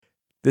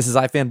This is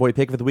iFanboy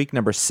Pick of the Week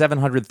number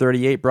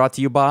 738, brought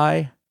to you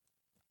by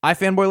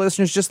iFanboy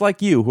listeners just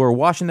like you who are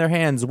washing their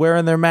hands,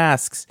 wearing their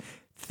masks,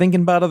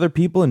 thinking about other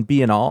people, and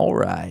being all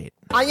right.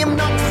 I am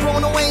not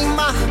throwing away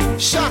my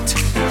shot.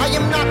 I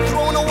am not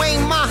throwing away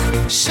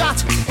my shot.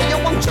 Hey, yo,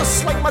 I'm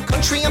just like my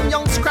country. I'm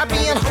young, scrappy,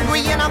 and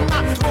hungry, and I'm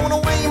not throwing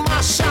away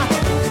my shot.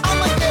 I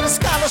might get a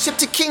scholarship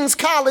to King's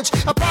College.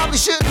 I probably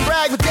shouldn't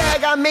brag, but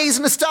dag, I'm amazed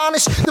and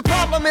astonished. The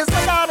problem is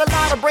I got a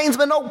lot of brains,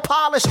 but no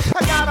polish.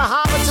 I gotta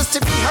holler just to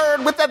be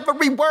heard with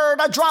every word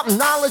I drop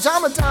knowledge.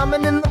 I'm a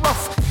diamond in the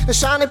rough, a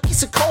shining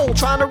piece of coal,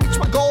 trying to reach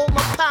my goal.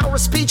 My power of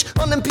speech,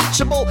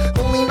 unimpeachable.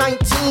 Only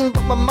 19,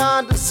 but my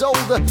mind is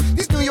older.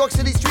 These New York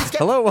City streets get...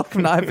 Hello,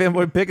 welcome to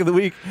iFanboy Pick of the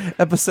Week,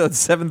 episode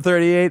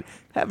 738.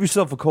 Have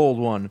yourself a cold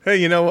one. Hey,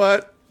 you know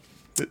what?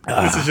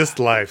 This is just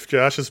life.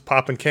 Josh is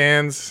popping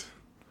cans.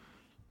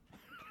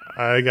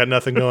 I got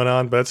nothing going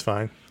on, but it's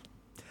fine.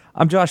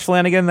 I'm Josh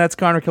Flanagan. That's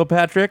Connor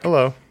Kilpatrick.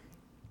 Hello.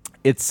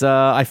 It's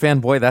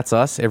iFanboy. That's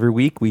us. Every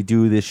week we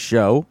do this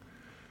show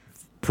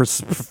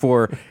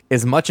for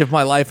as much of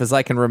my life as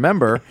I can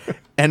remember,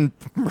 and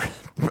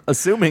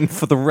assuming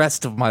for the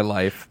rest of my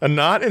life. A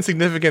not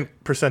insignificant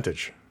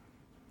percentage.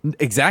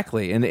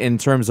 Exactly. In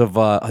terms of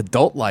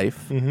adult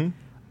life,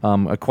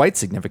 a quite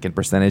significant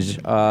percentage.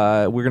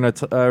 We're going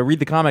to read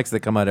the comics that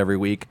come out every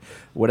week,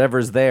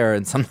 whatever's there,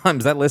 and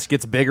sometimes that list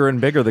gets bigger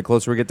and bigger the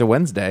closer we get to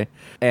Wednesday.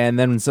 And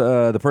then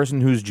the person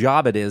whose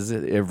job it is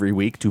every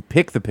week to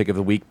pick the pick of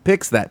the week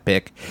picks that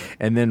pick,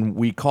 and then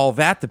we call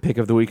that the pick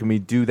of the week, and we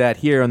do that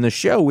here on the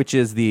show, which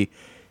is the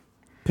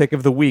pick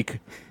of the week.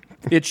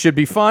 It should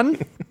be fun.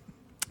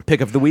 Pick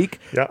of the week.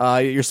 Yeah.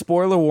 Your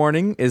spoiler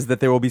warning is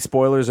that there will be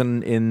spoilers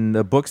in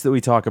the books that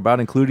we talk about,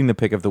 including the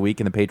pick of the week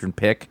and the patron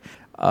pick.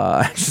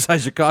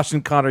 Exercise your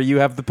caution, Connor. You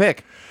have the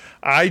pick.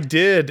 I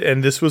did,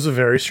 and this was a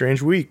very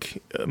strange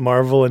week.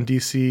 Marvel and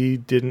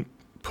DC didn't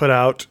put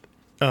out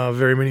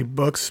very many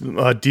books.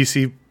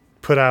 DC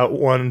put out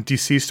one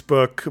deceased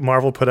book.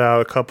 Marvel put out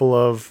a couple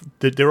of...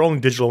 They were only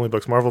digital-only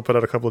books. Marvel put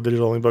out a couple of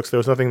digital-only books. There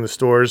was nothing in the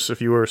stores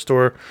if you were a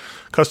store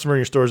customer and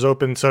your store's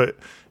open. So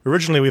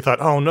originally we thought,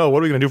 oh no, what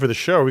are we going to do for the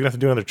show? Are we going to have to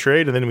do another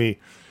trade? And then we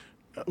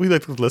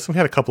looked at the list. We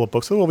had a couple of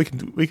books. Oh, well, we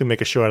can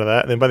make a show out of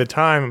that. And then by the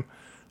time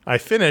I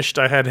finished,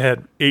 I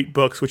had 8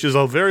 books, which is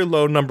a very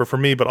low number for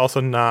me, but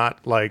also not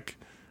like,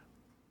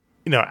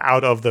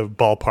 out of the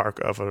ballpark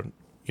of a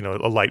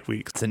light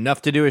week. It's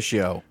enough to do a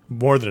show.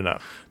 More than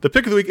enough. The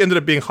pick of the week ended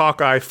up being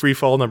Hawkeye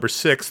Freefall number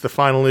 6, the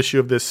final issue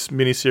of this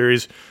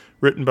miniseries,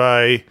 written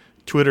by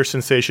Twitter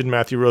sensation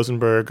Matthew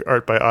Rosenberg,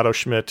 art by Otto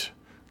Schmidt,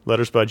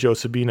 letters by Joe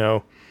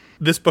Sabino.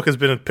 This book has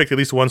been picked at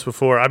least once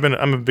before. I'm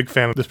a big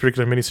fan of this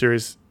particular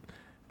miniseries,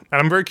 and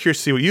I'm very curious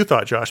to see what you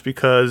thought, Josh,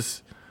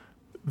 because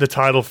the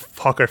title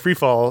Hawkeye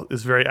Freefall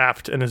is very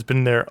apt and has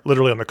been there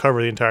literally on the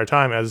cover the entire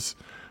time, as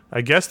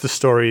I guess the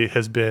story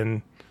has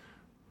been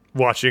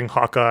watching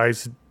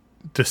Hawkeye's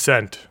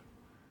descent.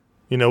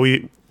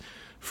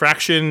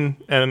 Fraction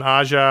and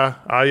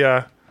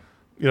Aya,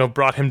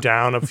 brought him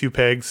down a few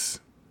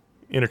pegs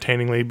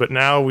entertainingly, but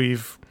now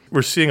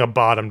we're seeing a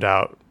bottomed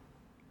out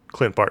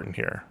Clint Barton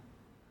here.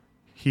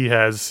 He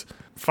has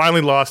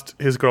finally lost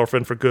his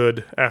girlfriend for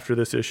good after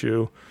this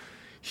issue.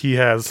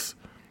 His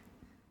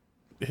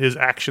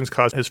actions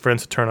caused his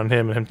friends to turn on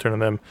him and him to turn on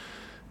them.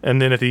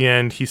 And then at the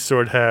end, he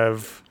sort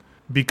of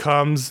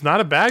becomes not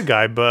a bad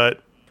guy,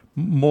 but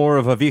more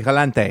of a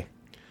vigilante.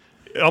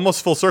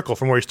 Almost full circle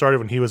from where he started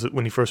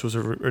when he first was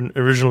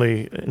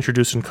originally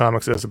introduced in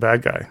comics as a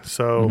bad guy.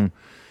 So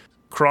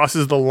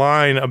crosses the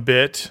line a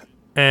bit,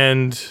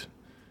 and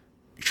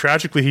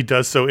tragically he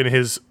does so in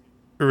his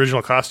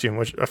original costume,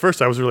 which at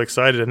first I was really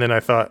excited, and then I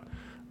thought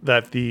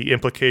that the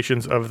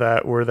implications of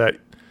that were that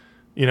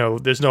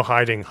there's no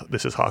hiding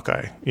this is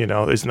Hawkeye.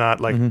 It's not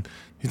like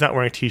he's not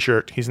wearing a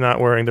t-shirt, he's not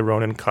wearing the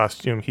Ronin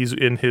costume, he's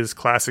in his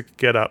classic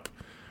getup,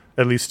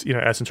 at least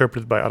as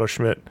interpreted by Otto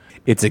Schmidt.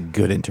 It's a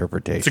good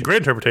interpretation. It's a great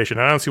interpretation.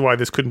 I don't see why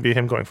this couldn't be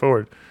him going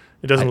forward.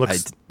 It doesn't look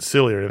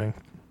silly or anything.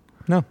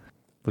 No,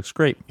 looks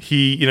great.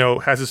 He,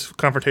 has this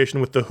confrontation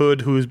with the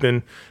Hood, who's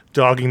been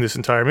dogging this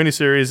entire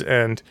miniseries,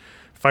 and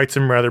fights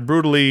him rather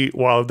brutally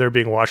while they're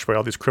being watched by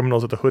all these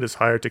criminals that the Hood has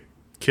hired to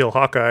kill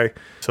Hawkeye.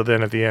 So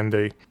then at the end,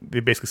 they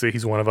basically say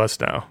he's one of us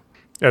now,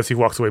 as he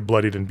walks away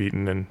bloodied and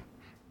beaten and,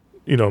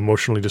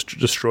 emotionally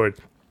destroyed.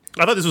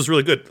 I thought this was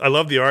really good. I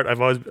love the art.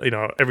 I've always,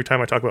 every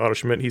time I talk about Otto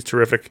Schmidt, he's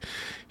terrific.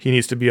 He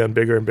needs to be on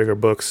bigger and bigger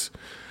books.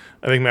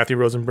 I think Matthew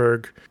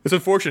Rosenberg, it's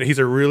unfortunate. He's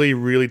a really,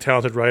 really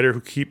talented writer who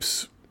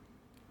keeps,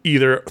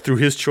 either through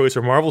his choice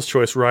or Marvel's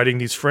choice, writing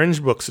these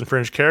fringe books and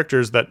fringe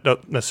characters that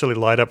don't necessarily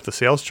light up the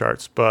sales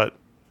charts. But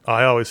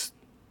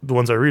the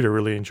ones I read I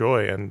really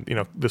enjoy. And,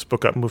 this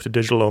book got moved to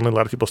digital only. A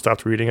lot of people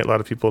stopped reading it. A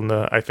lot of people in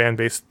the iFan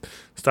base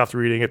stopped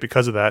reading it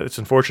because of that. It's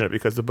unfortunate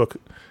because the book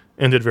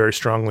ended very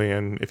strongly,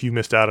 and if you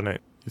missed out on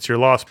it, it's your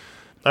loss.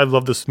 I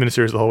loved this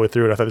miniseries the whole way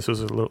through, and I thought this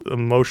was a little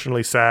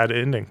emotionally sad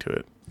ending to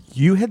it.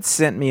 You had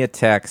sent me a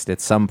text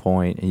at some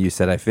point, and you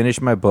said, I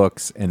finished my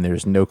books, and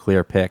there's no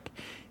clear pick.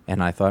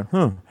 And I thought,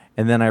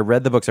 And then I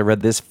read the books. I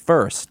read this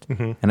first,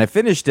 and I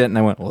finished it, and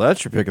I went, well,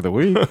 that's your pick of the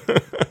week.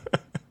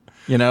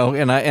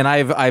 And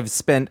I've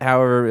spent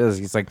however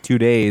it's like 2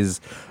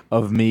 days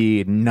of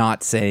me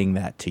not saying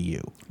that to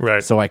you,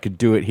 Right. So I could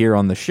do it here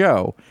on the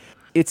show.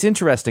 It's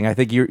interesting. I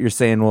think you're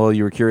saying, well,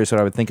 you were curious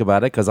what I would think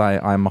about it because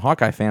I'm a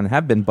Hawkeye fan and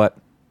have been, but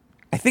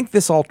I think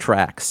this all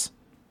tracks.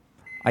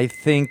 I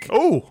think.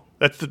 Oh,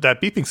 that's that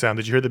beeping sound.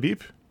 Did you hear the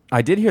beep?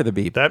 I did hear the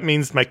beep. That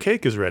means my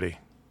cake is ready.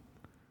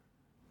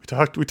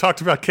 We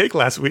talked about cake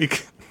last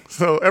week,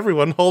 so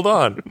everyone hold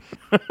on.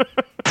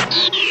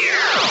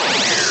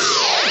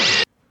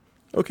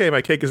 Okay,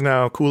 my cake is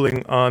now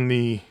cooling on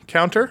the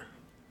counter,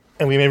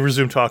 and we may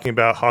resume talking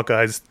about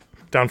Hawkeye's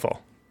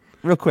downfall.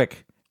 Real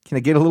quick, can I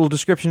get a little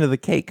description of the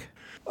cake?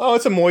 Oh,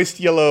 it's a moist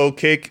yellow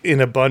cake in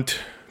a bundt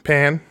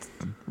pan.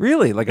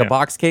 Really? Like a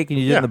box cake and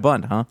you did it in the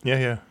bundt, huh?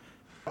 Yeah.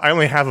 I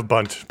only have a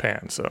bundt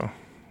pan, so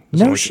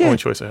No only, shit. only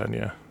choice I had,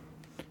 yeah.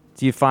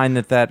 Do you find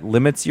that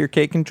limits your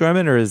cake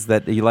enjoyment, or is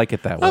that you like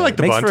it that way? I like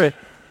the bundt.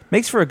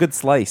 Makes for a good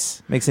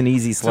slice. Makes an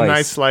easy slice. It's a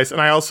nice slice, and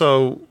I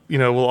also,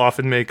 will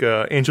often make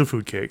angel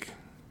food cake.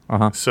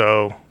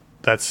 So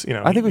that's,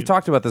 I think we've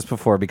talked about this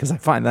before because I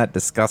find that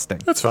disgusting.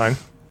 That's fine.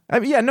 I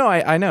mean,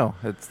 I know.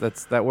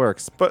 That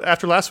works. But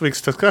after last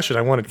week's discussion,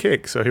 I wanted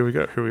cake, so here we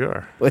go. Here we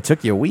are. Well, it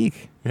took you a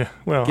week. Yeah,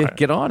 well,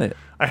 Get on it.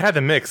 I had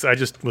the mix. I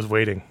just was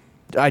waiting.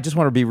 I just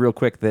want to be real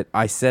quick that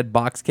I said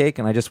box cake,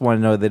 and I just want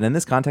to know that in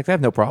this context, I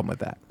have no problem with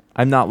that.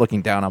 I'm not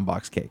looking down on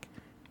box cake.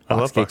 I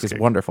love Box cake box is cake.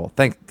 wonderful.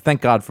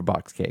 Thank God for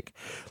box cake.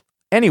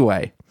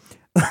 Anyway,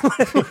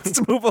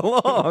 let's move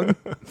along.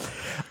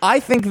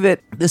 I think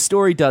that the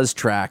story does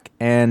track,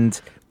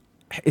 and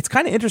it's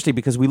kind of interesting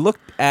because we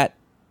looked at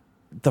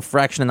the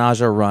Fraction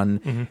Naja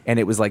run, and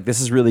it was like,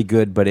 this is really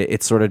good, but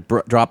it sort of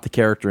dropped the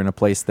character in a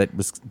place that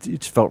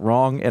it felt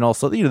wrong, and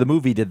also the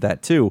movie did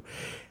that too.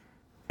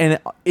 And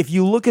if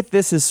you look at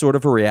this as sort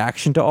of a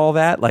reaction to all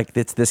that, like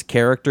it's this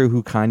character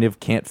who kind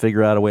of can't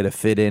figure out a way to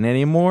fit in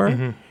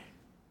anymore.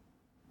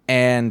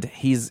 And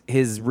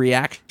his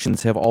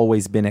reactions have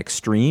always been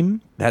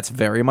extreme. That's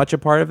very much a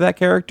part of that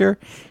character.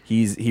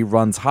 He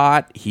runs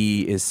hot.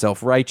 He is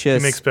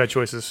self-righteous. He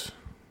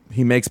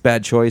makes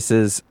bad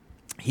choices.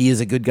 He is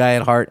a good guy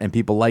at heart, and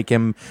people like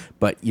him.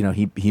 But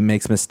he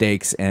makes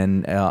mistakes,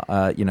 and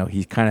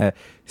he kind of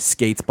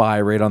skates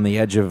by right on the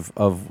edge of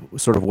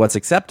sort of what's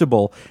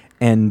acceptable.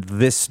 And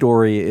this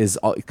story is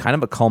kind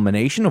of a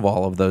culmination of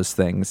all of those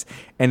things.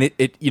 And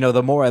it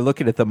the more I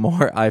look at it, the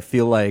more I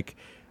feel like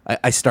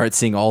I start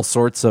seeing all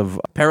sorts of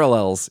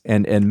parallels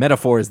and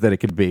metaphors that it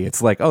could be.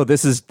 It's like, oh,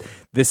 this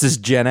is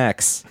Gen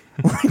X.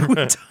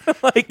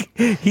 Like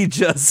he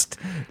just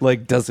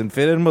doesn't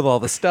fit in with all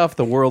the stuff.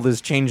 The world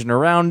is changing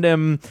around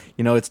him.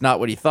 It's not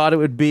what he thought it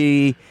would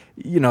be.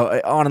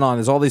 On and on.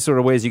 There's all these sort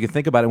of ways you can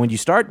think about it. When you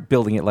start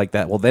building it like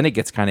that, well, then it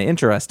gets kind of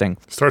interesting.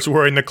 Starts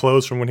wearing the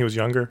clothes from when he was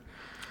younger.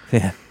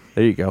 Yeah,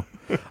 there you go.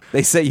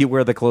 They say you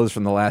wear the clothes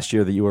from the last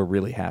year that you were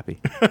really happy.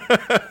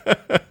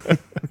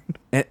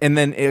 And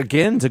then,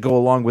 again, to go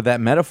along with that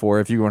metaphor,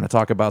 if you want to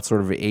talk about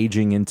sort of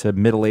aging into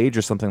middle age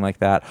or something like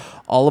that,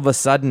 all of a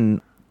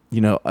sudden,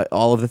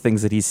 all of the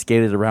things that he's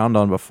skated around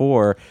on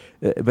before,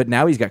 but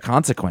now he's got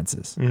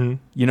consequences.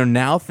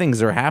 Now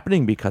things are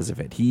happening because of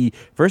it.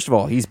 First of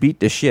all, he's beat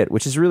to shit,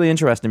 which is really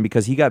interesting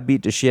because he got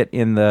beat to shit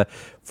in the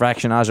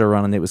Fraction Naja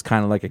run, and it was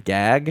kind of like a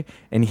gag.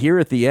 And here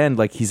at the end,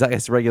 he's got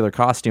his regular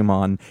costume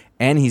on,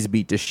 and he's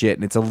beat to shit,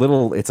 and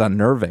it's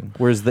unnerving.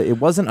 Whereas it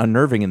wasn't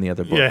unnerving in the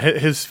other book. Yeah,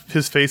 his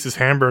face is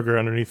hamburger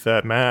underneath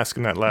that mask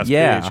in that last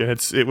page,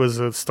 and it was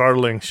a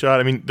startling shot.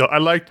 I mean, I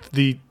liked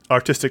the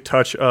artistic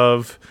touch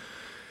of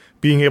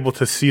being able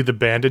to see the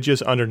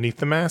bandages underneath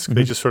the mask.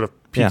 They just sort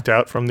of peeked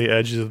out from the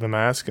edges of the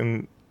mask.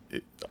 And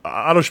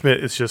Otto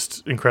Schmidt is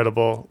just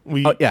incredible.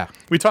 We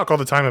talk all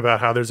the time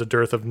about how there's a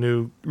dearth of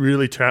new,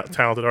 really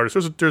talented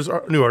artists. There's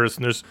new artists,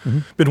 and there's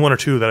been one or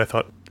two that I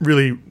thought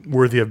really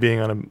worthy of being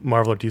on a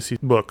Marvel or DC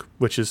book,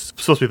 which is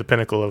supposed to be the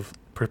pinnacle of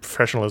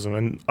professionalism.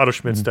 And Otto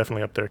Schmidt's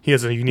definitely up there. He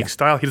has a unique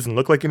style. He doesn't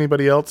look like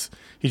anybody else.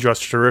 He draws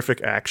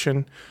terrific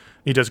action.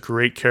 He does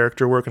great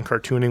character work and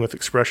cartooning with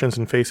expressions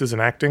and faces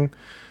and acting.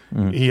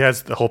 He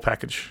has the whole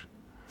package.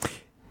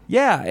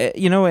 Yeah,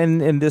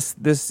 and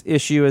this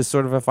issue is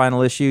sort of a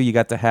final issue. You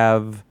got to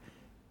have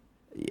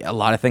a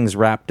lot of things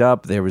wrapped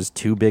up. There was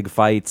 2 big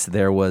fights.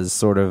 There was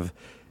sort of,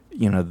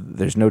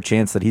 there's no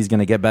chance that he's going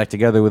to get back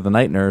together with the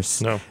Night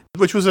Nurse. No,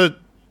 which was a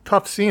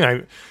tough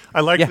scene.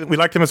 We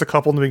liked them as a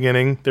couple in the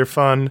beginning. They're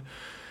fun,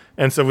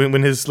 and so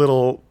when his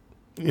little,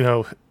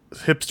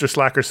 hipster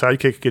slacker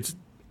sidekick gets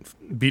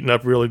beaten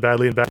up really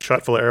badly and back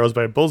shot full of arrows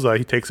by a bullseye,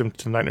 he takes him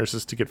to the Night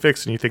Nurses to get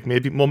fixed, and you think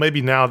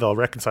maybe now they'll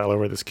reconcile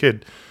over this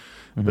kid.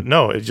 But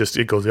no, it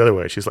goes the other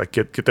way. She's like,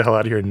 get the hell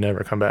out of here and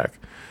never come back.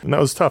 And that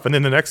was tough. And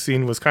then the next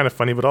scene was kind of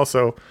funny, but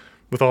also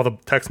with all the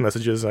text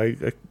messages,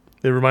 it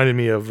reminded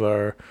me of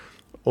our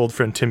old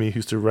friend Timmy, who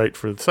used to write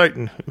for the site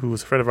and who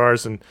was a friend of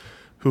ours and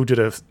who did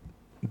a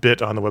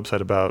bit on the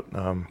website about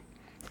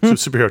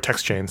superhero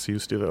text chains. He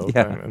used to do that all the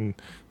time. And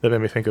that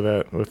made me think of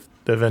that with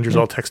the Avengers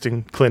all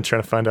texting Clint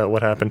trying to find out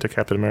what happened to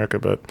Captain America.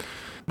 But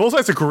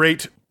Bullseye's a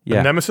great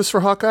nemesis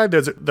for Hawkeye.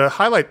 The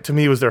highlight to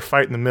me was their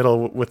fight in the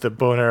middle with the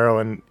bow and arrow,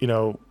 and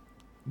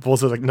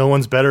Bullseye's like, no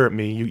one's better at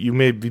me. You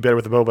may be better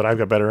with the bow, but I've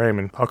got better aim.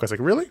 And Hawkeye's like,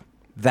 really?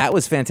 That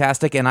was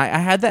fantastic, and I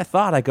had that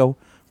thought. I go,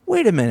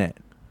 wait a minute,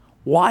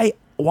 why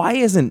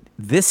isn't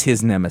this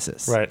his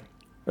nemesis, Right?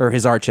 or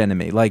his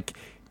archenemy? Like,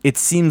 it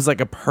seems like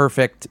a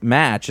perfect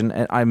match,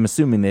 and I'm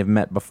assuming they've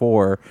met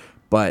before.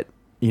 But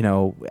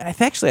I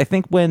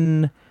think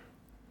when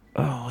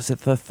was it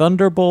the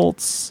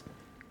Thunderbolts?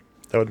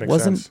 That would make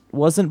sense.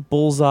 Wasn't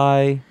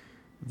Bullseye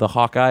the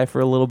Hawkeye for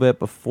a little bit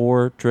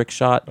before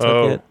Trickshot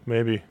took it?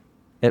 Maybe.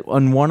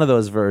 On one of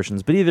those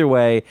versions. But either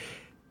way,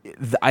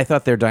 I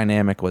thought their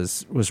dynamic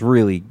was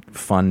really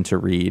fun to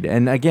read.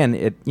 And again,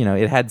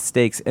 it had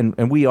stakes,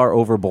 and we are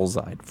over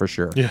Bullseye for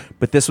sure. Yeah.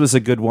 But this was a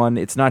good one.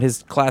 It's not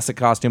his classic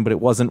costume, but it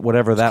wasn't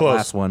whatever that close.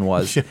 last one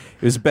was. Yeah.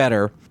 It was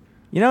better.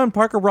 And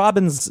Parker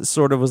Robbins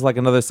sort of was like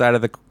another side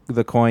of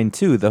the coin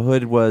too. The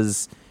Hood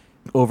was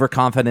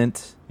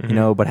overconfident,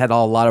 but had a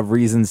lot of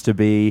reasons to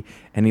be,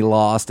 and he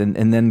lost.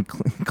 And then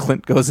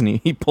Clint goes and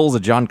he pulls a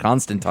John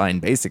Constantine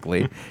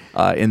basically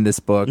in this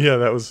book. Yeah,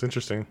 that was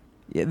interesting.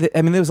 Yeah,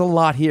 I mean, there was a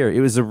lot here.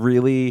 It was a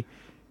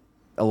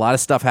lot of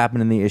stuff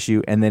happened in the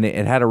issue, and then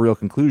it had a real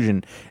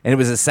conclusion, and it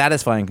was a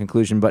satisfying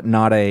conclusion, but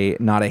not a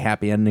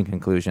happy ending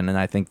conclusion. And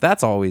I think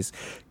that's always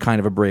kind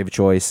of a brave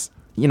choice.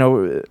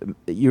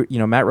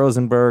 Matt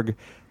Rosenberg.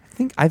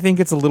 I think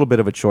it's a little bit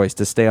of a choice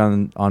to stay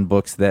on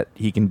books that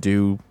he can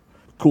do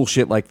cool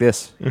shit like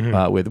this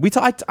with.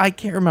 I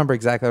can't remember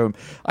exactly.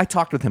 I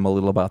talked with him a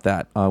little about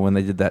that when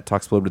they did that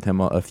Talksplode with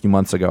him a few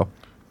months ago.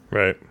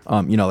 Right.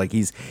 Like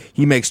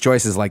he makes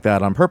choices like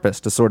that on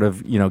purpose to sort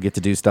of get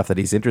to do stuff that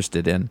he's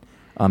interested in.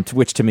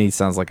 Which to me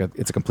sounds like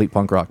it's a complete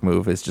punk rock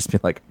move. It's just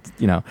been like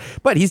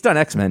but he's done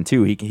X-Men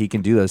too. He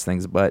can do those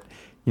things. But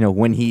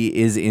when he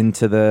is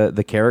into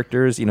the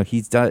characters,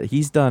 he's got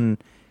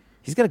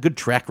a good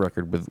track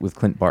record with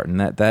Clint Barton.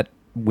 That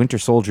Winter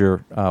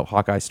Soldier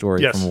Hawkeye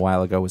story from a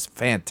while ago was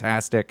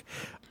fantastic.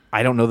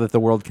 I don't know that the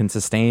world can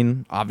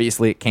sustain.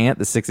 Obviously, it can't.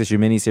 The 6-issue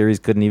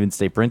miniseries couldn't even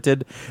stay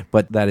printed,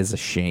 but that is a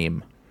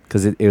shame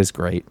because it was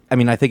great. I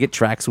mean, I think it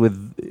tracks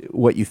with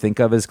what you think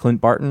of as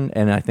Clint Barton,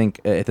 and I think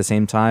at the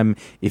same time,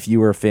 if you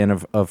were a fan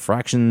of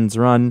Fraction's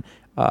run,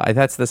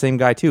 that's the same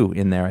guy too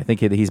in there. I think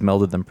he's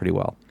melded them pretty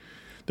well.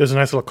 There's a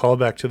nice little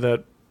callback to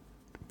that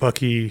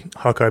Bucky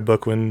Hawkeye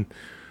book when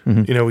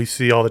we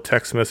see all the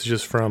text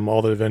messages from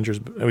all the Avengers,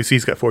 and we see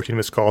he's got 14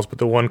 missed calls, but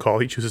the one call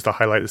he chooses to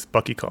highlight is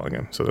Bucky calling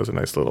him. So there's a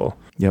nice little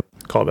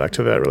callback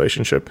to that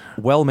relationship.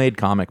 Well-made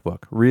comic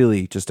book.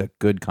 Really just a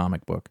good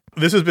comic book.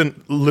 This has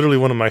been literally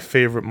one of my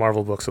favorite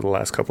Marvel books of the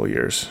last couple of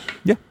years.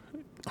 Yeah.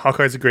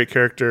 Hawkeye's a great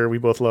character. We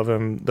both love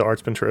him. The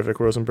art's been terrific.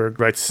 Rosenberg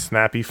writes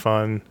snappy,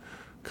 fun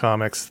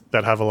comics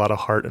that have a lot of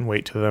heart and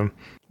weight to them.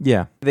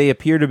 Yeah. They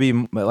appear to be,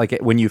 like,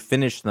 when you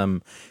finish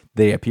them,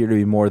 they appear to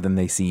be more than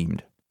they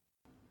seemed.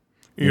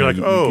 You're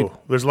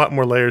there's a lot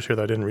more layers here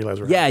that I didn't realize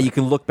were happening. You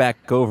can look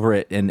back over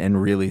it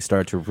and really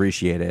start to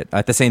appreciate it.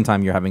 At the same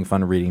time, you're having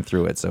fun reading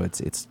through it, so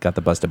it's got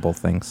the best of both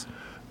things.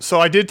 So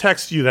I did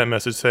text you that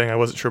message saying I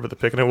wasn't sure about the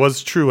pick, and it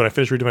was true. When I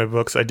finished reading my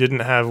books, I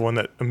didn't have one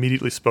that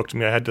immediately spoke to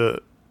me. I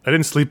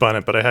didn't sleep on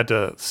it, but I had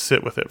to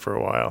sit with it for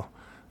a while.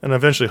 And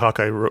eventually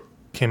Hawkeye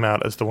came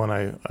out as the one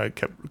I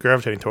kept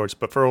gravitating towards.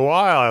 But for a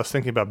while, I was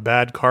thinking about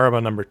Bad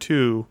Karma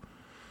 #2,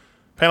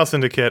 Panel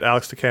Syndicate,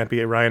 Alex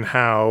DeCampi, Ryan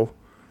Howe.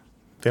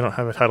 They don't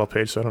have a title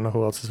page, so I don't know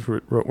who else has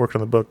worked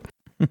on the book.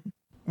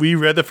 We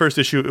read the first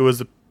issue. It was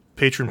the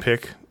patron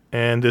pick,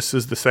 and this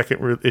is the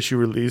second issue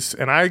release.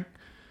 And I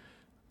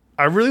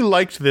really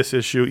liked this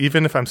issue,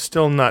 even if I'm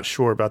still not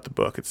sure about the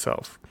book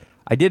itself.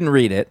 I didn't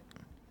read it.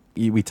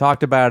 We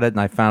talked about it,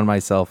 and I found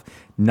myself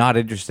not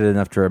interested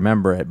enough to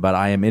remember it, but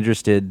I am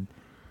interested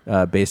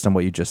based on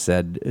what you just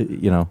said,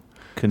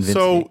 convinced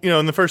me.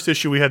 In the first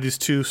issue, we had these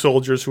two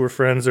soldiers who were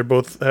friends. They're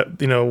both,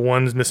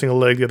 one's missing a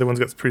leg, the other one's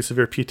got pretty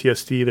severe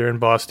PTSD. They're in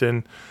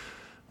Boston,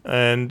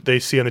 and they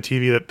see on the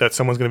TV that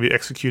someone's going to be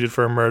executed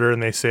for a murder,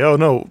 and they say, oh,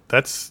 no,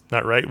 that's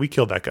not right. We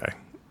killed that guy.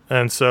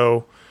 And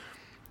so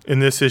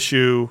in this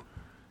issue,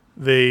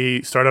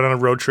 they start out on a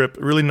road trip,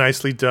 really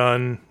nicely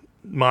done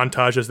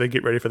montage as they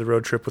get ready for the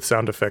road trip with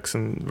sound effects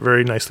and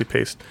very nicely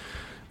paced.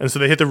 And so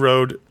they hit the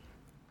road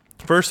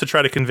first to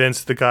try to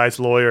convince the guy's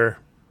lawyer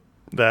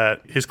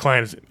that his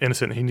client is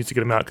innocent and he needs to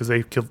get him out because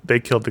they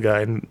killed the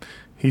guy, and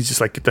he's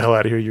just like, get the hell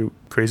out of here, you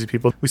crazy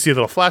people. We see a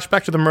little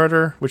flashback to the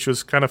murder, which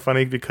was kind of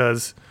funny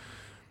because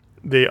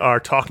they are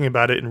talking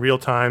about it in real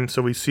time.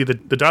 So we see the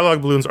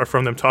dialogue balloons are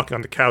from them talking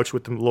on the couch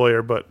with the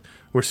lawyer, but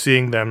we're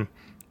seeing them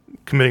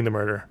committing the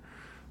murder.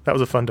 That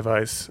was a fun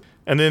device.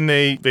 And then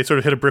they sort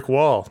of hit a brick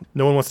wall.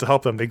 No one wants to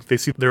help them. They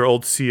see their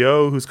old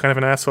CO, who's kind of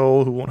an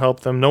asshole, who won't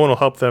help them. No one will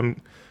help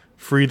them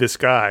free this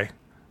guy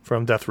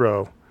from death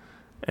row.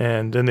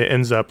 And then it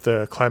ends up,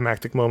 the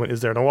climactic moment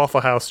is they're in a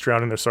Waffle House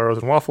drowning their sorrows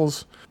in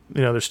waffles.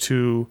 There's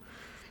two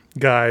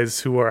guys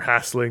who are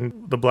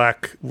hassling the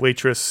black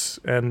waitress,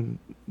 and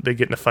they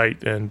get in a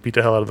fight and beat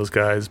the hell out of those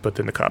guys, but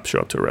then the cops show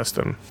up to arrest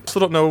them.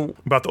 Still don't know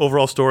about the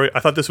overall story. I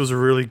thought this was a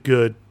really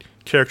good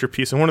character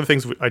piece, and one of the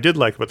things I did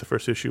like about the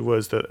first issue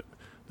was the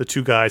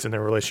two guys and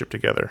their relationship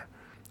together.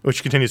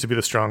 which continues to be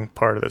the strong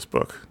part of this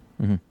book.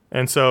 Mm-hmm.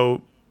 And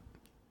so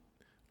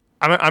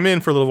I'm in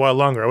for a little while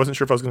longer. I wasn't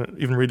sure if I was going to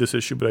even read this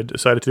issue, but I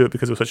decided to do it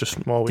because it was such a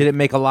small week. Did it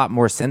make a lot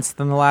more sense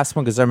than the last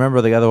one? Because I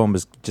remember the other one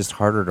was just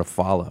harder to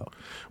follow.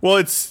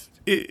 Well,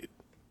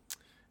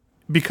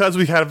 because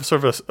we have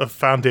sort of a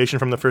foundation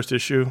from the first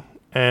issue,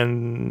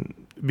 and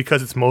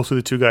because it's mostly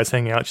the two guys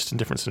hanging out just in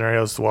different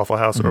scenarios, the Waffle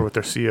House or with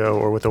their CEO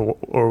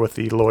or with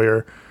the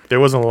lawyer, there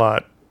wasn't a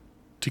lot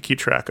to keep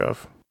track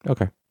of.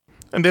 Okay.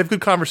 And they have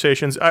good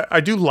conversations.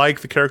 I do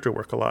like the character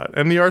work a lot,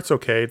 and the art's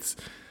okay.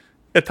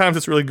 At times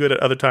it's really good. At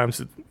other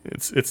times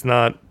it's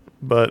not.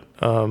 But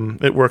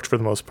it worked for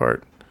the most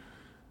part.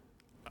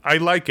 I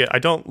like it. I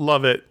don't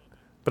love it,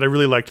 but I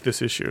really liked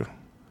this issue.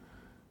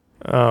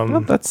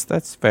 Well,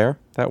 that's fair.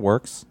 That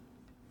works.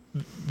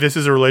 This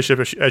is a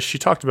relationship, as she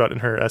talked about in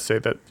her essay,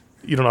 that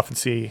you don't often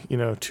see.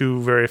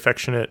 Two very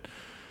affectionate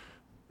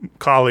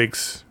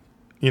colleagues.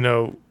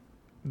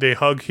 They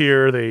hug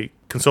here. They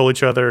console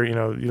each other. You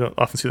don't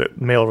often see that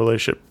male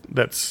relationship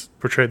that's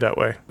portrayed that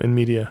way in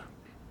media.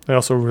 I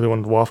also really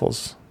wanted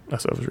waffles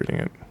as I was reading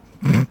it.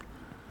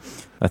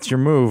 That's your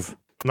move.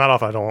 Not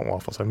often I don't want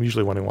waffles. I'm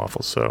usually wanting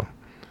waffles. So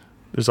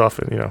there's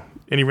often,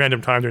 any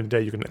random time during the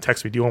day you can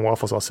text me, do you want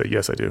waffles? I'll say,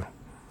 yes, I do.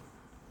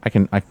 I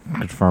can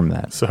confirm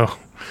that. So,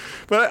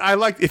 but I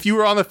like, if you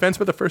were on the fence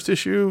with the first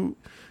issue,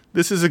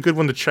 this is a good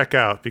one to check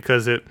out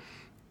because it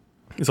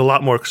is a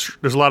lot more,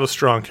 there's a lot of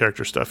strong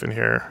character stuff in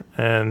here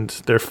and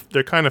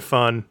they're kind of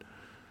fun.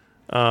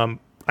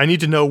 I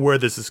need to know where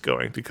this is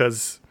going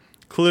because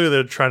clearly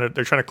they're trying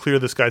to clear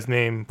this guy's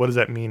name. What does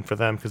that mean for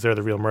them? Because they're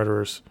the real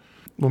murderers.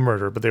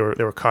 Well, but they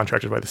were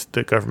contracted by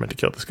the government to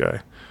kill this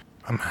guy.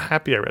 I'm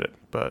happy I read it,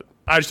 but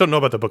I just don't know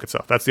about the book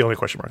itself. That's the only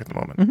question mark at the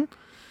moment. Mm-hmm.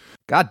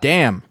 God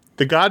damn.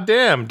 The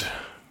Goddamned.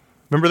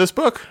 Remember this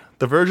book?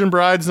 The Virgin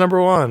Brides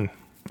 #1.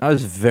 I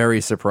was very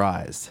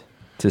surprised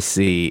to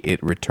see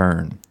it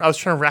return. I was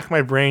trying to rack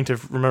my brain to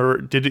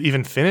remember, did it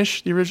even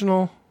finish the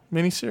original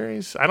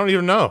miniseries? I don't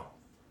even know.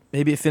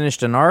 Maybe it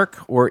finished an arc,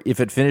 or if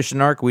it finished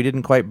an arc, we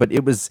didn't quite, but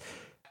it was...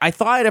 I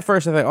thought at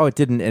first, it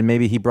didn't, and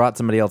maybe he brought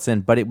somebody else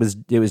in, but it was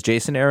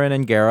Jason Aaron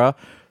and Guerra,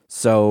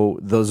 so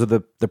those are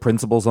the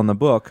principals on the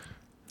book.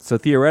 So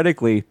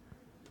theoretically,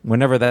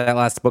 whenever that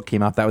last book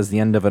came out, that was the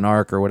end of an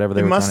arc or whatever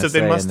they were trying to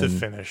say. They must have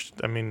finished.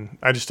 I mean,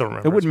 I just don't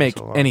remember. It wouldn't make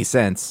any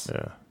sense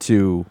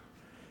to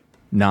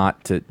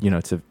not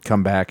to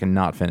come back and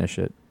not finish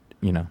it.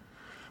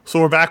 So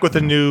we're back with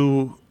a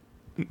new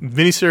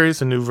miniseries,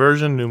 a new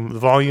version, new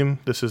volume.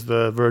 This is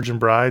The Virgin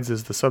Brides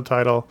is the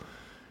subtitle.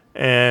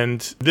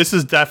 And this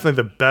is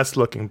definitely the best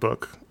looking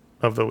book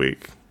of the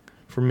week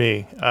for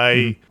me.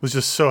 I was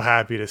just so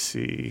happy to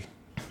see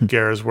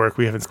Guerra's work.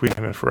 We haven't seen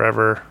him in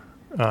forever.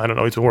 I don't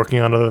know, he's been working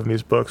on other than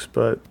these books,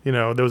 but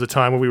there was a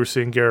time when we were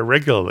seeing Guerra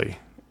regularly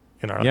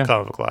in our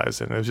comic book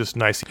lives, and it was just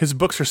nice. His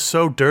books are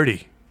so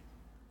dirty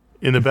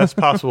in the best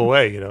possible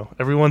way.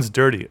 Everyone's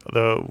dirty.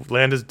 The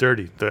land is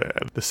dirty.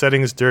 The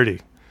setting is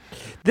dirty.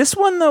 This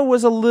one though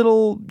was a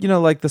little,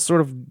 like the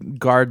sort of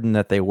garden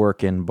that they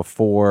work in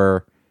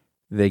before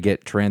they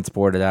get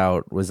transported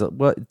out was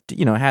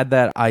had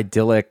that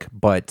idyllic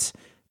but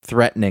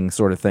threatening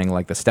sort of thing,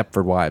 like the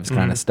Stepford Wives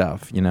kind of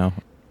stuff.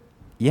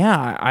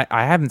 Yeah,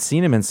 I haven't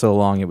seen him in so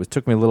long. It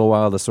took me a little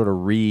while to sort of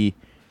reconnect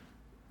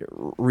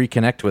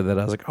with it.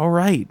 I was like, all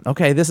right,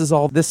 okay, this is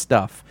all this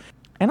stuff,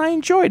 and I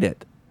enjoyed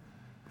it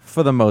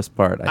for the most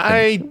part.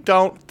 I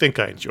don't think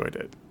I enjoyed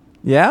it.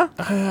 Yeah,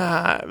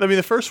 I mean,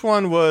 the first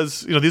one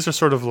was these are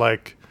sort of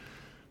like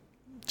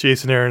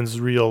Jason Aaron's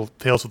real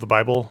Tales of the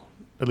Bible.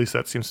 At least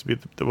that seems to be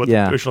what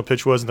the original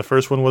pitch was. And the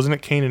first one, wasn't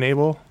it Cain and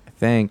Abel? I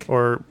think.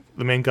 Or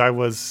the main guy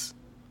was...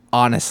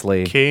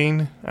 Honestly.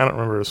 Cain? I don't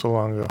remember. It was so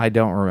long ago. I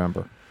don't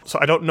remember. So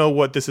I don't know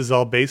what this is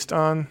all based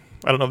on.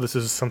 I don't know if this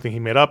is something he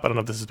made up. I don't know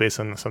if this is based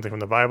on something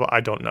from the Bible.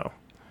 I don't know.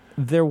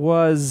 There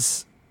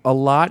was a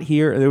lot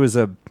here. There was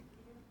a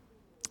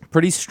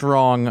pretty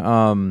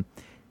strong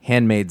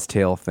Handmaid's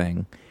Tale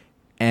thing.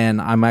 And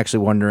I'm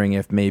actually wondering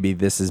if maybe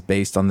this is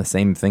based on the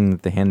same thing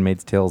that the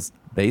Handmaid's Tale's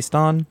based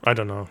on. I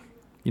don't know.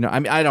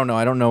 I mean, I don't know.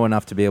 I don't know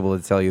enough to be able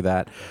to tell you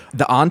that.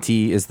 The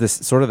auntie is this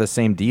sort of the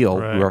same deal.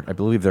 Right. I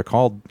believe they're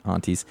called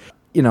aunties.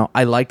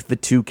 I liked the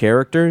two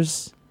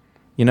characters.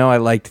 I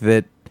liked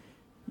that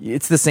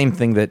it's the same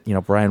thing that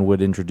Brian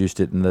Wood introduced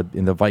it in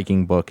the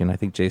Viking book, and I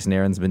think Jason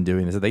Aaron's been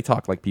doing this. They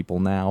talk like people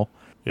now.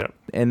 Yeah,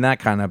 and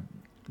that kind of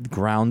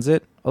grounds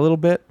it a little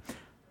bit.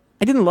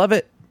 I didn't love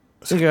it,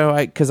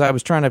 because I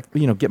was trying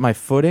to get my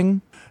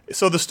footing.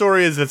 So the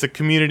story is it's a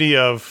community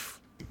of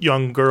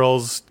young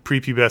girls,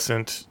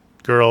 prepubescent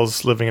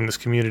girls living in this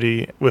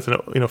community with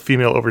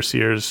female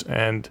overseers,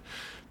 and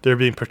they're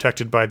being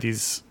protected by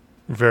these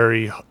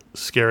very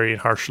scary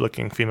and harsh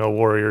looking female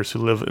warriors who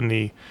live in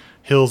the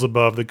hills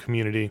above the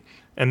community.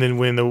 And then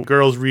when the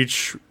girls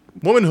reach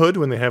womanhood,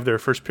 when they have their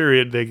first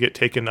period, they get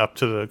taken up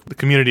to the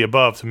community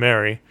above to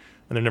marry,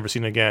 and they're never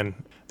seen again.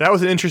 That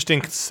was an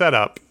interesting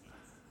setup,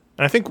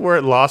 and I think where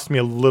it lost me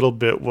a little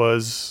bit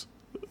was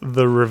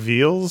the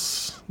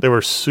reveals. They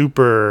were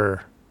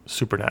super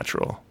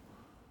supernatural.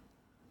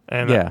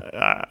 And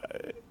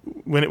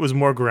when it was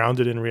more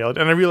grounded in reality.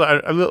 And I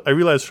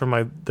realized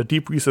from the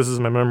deep recesses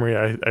of my memory,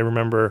 I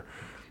remember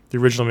the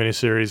original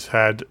miniseries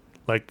had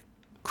like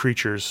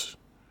creatures,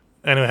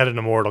 and it had an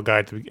immortal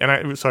guy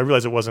so I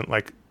realized it wasn't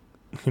like,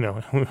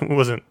 it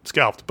wasn't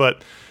scalped,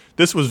 but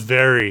this was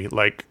very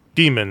like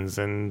demons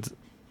and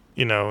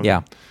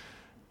Yeah.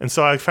 And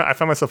so I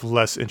found myself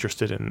less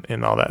interested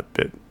in all that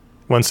bit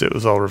once it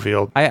was all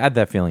revealed. I had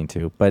that feeling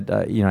too, but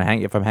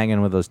if I'm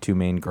hanging with those two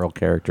main girl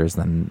characters,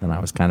 then I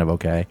was kind of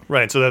okay.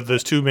 Right, so that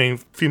those two main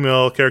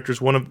female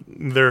characters, one of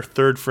their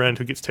third friend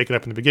who gets taken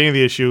up in the beginning of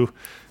the issue,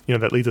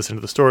 that leads us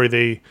into the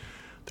story.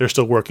 They're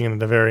still working in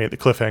the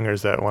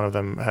cliffhangers that one of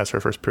them has her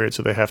first period,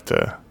 so they have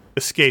to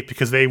escape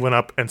because they went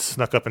up and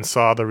snuck up and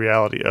saw the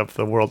reality of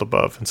the world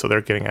above, and so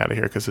they're getting out of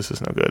here because this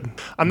is no good.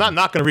 I'm not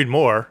going to read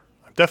more.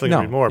 I'm definitely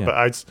going to read more, but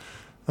I was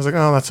like,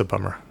 oh, that's a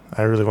bummer.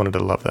 I really wanted to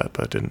love that,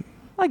 but I didn't.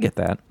 I get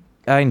that.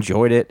 I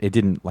enjoyed it. It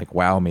didn't like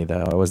wow me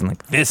though. I wasn't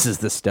like, this is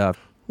the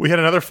stuff. We had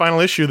another final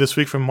issue this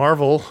week from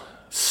Marvel,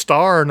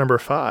 Star number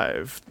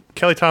 5.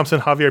 Kelly Thompson,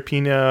 Javier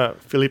Pina,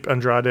 Felipe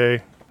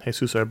Andrade,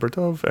 Jesus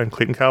Albertov, and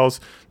Clayton Cowles.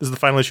 This is the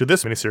final issue of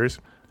this miniseries.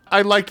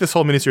 I liked this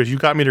whole miniseries. You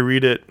got me to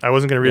read it. I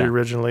wasn't going to read it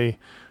originally.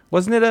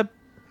 Was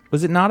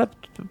it not a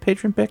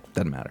patron pick?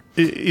 Doesn't matter.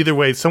 Either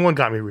way, someone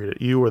got me to read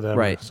it. You or them,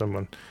 right? Or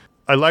someone.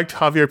 I liked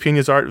Javier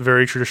Pina's art,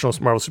 very traditional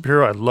Marvel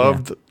superhero.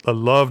 I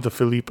loved the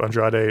Felipe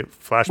Andrade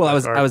flashback.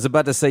 Well, art. I was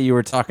about to say you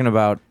were talking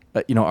about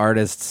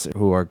artists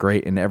who are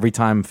great, and every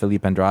time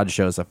Felipe Andrade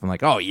shows up, I'm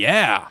like, oh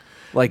yeah,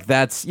 like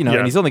that's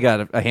and he's only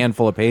got a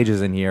handful of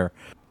pages in here,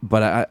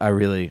 but I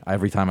really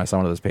every time I saw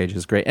one of those pages,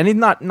 it's great, and he's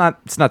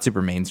it's not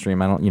super mainstream.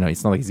 I don't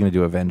it's not like he's gonna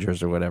do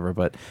Avengers or whatever,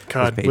 but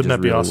God, wouldn't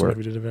that be really awesome if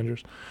he did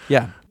Avengers?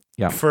 Yeah.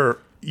 For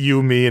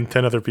you, me, and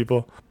 10 other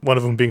people, one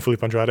of them being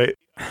Felipe Andrade.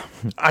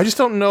 I just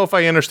don't know if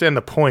I understand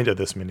the point of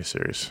this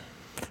miniseries.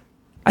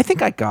 I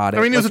think I got it.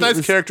 I mean, it was a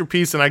nice character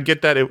piece, and I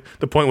get that.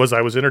 The point was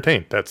I was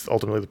entertained. That's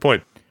ultimately the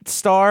point.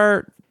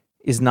 Star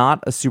is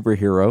not a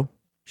superhero.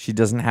 She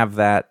doesn't have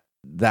the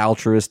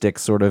altruistic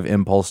sort of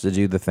impulse to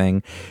do the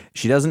thing.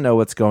 She doesn't know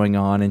what's going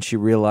on, and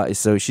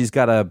so she's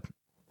got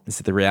is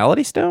it the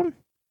Reality Stone?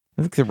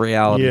 I think the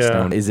Reality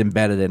Stone is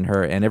embedded in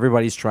her, and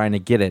everybody's trying to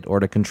get it or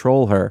to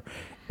control her.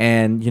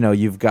 And,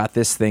 you've got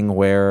this thing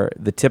where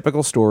the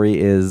typical story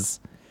is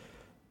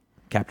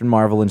Captain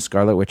Marvel and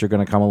Scarlet Witch are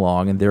going to come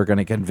along and they're going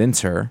to convince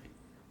her,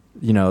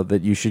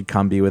 that you should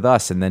come be with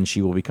us, and then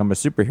she will become a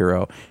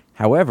superhero.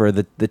 However,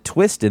 the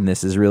twist in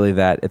this is really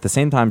that at the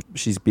same time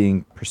she's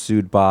being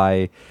pursued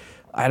by,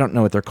 I don't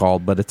know what they're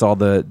called, but it's all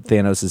the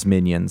Thanos'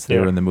 minions. They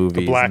were in the movies.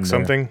 The Black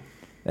something.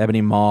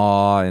 Ebony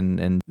Maw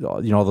and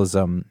all those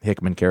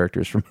Hickman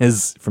characters from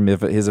his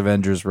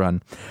Avengers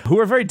run, who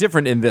are very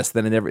different in this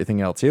than in everything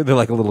else. Here they're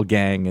like a little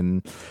gang,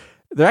 and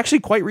they're actually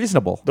quite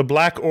reasonable. The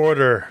Black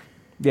Order.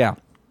 Yeah.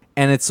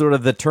 And it's sort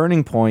of the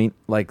turning point,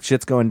 like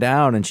shit's going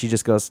down, and she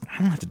just goes, I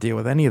don't have to deal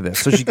with any of this.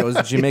 So she goes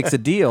and she makes a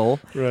deal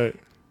right,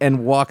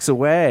 and walks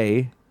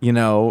away,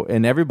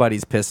 and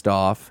everybody's pissed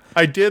off.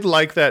 I did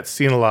like that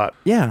scene a lot.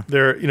 Yeah.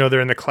 They're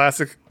in the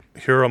classic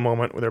hero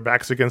moment where their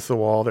backs against the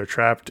wall, they're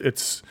trapped.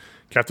 It's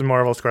Captain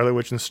Marvel, Scarlet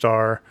Witch, and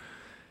Star.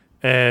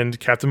 And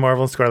Captain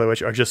Marvel and Scarlet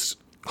Witch are just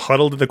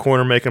huddled in the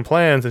corner making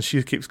plans, and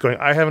she keeps going,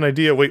 I have an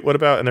idea. Wait, what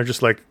about? And they're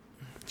just like,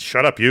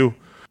 shut up, you.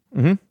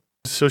 Mm-hmm.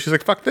 So she's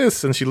like, fuck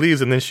this. And she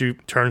leaves, and then she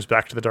turns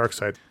back to the dark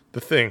side.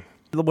 The Thing.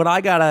 What I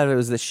got out of it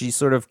was that she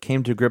sort of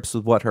came to grips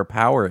with what her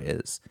power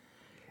is.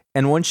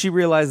 And when she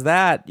realized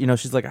that,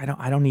 she's like,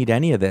 I don't need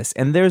any of this.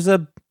 And there's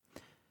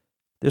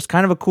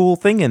kind of a cool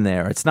thing in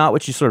there. It's not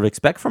what you sort of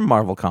expect from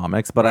Marvel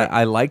Comics, but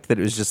I liked that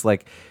it was just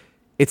like,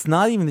 it's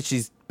not even that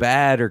she's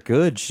bad or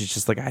good. She's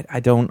just like, I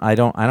don't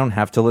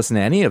have to listen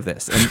to any of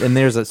this. And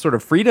there's a sort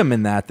of freedom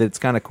in that's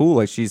kind of cool.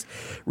 Like she's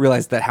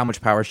realized that how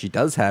much power she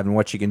does have and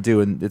what she can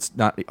do. And it's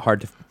not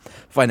hard to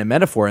find a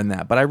metaphor in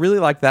that. But I really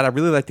like that. I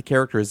really like the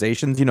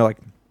characterizations, like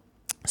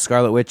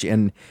Scarlet Witch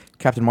and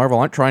Captain Marvel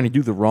aren't trying to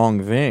do the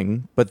wrong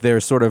thing, but they're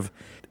sort of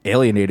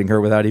alienating her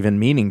without even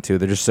meaning to.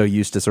 They're just so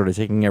used to sort of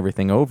taking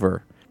everything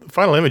over. The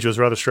final image was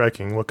rather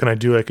striking. What can I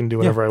do? I can do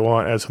whatever I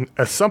want.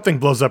 As something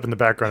blows up in the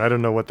background. I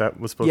don't know what that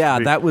was supposed to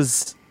be. Yeah,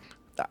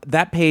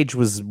 that page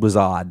was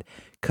odd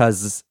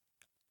because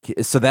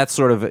so that's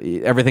sort of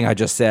everything I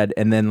just said.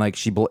 And then like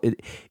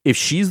if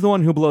she's the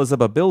one who blows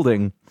up a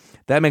building,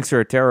 that makes her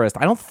a terrorist.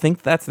 I don't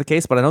think that's the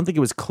case, but I don't think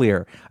it was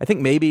clear. I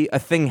think maybe a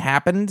thing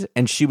happened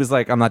and she was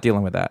like, I'm not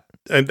dealing with that.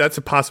 And that's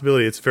a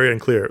possibility. It's very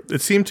unclear.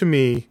 It seemed to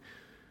me,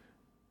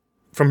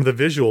 from the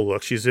visual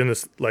look, she's in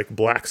this like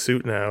black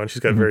suit now, and she's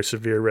got very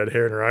severe red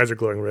hair, and her eyes are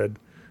glowing red.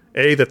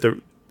 A,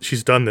 that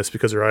she's done this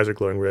because her eyes are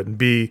glowing red, and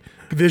B,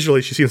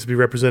 visually she seems to be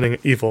representing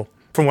evil.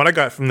 From what I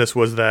got from this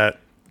was that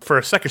for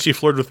a second she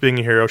flirted with being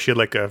a hero. She had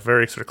like a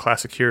very sort of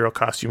classic hero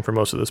costume for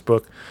most of this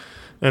book,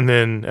 and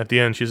then at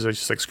the end she's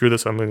just like, screw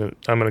this, I'm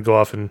gonna go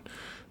off and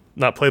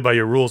not play by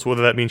your rules.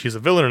 Whether that means she's a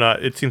villain or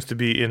not, it seems to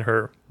be in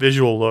her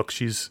visual look.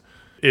 She's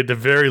at the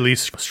very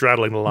least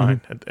straddling the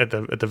line at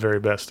the very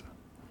best.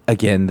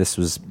 Again, this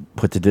was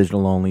put to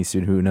digital only, so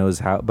who knows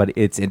how, but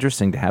it's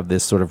interesting to have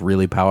this sort of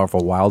really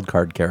powerful wild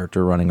card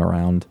character running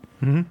around.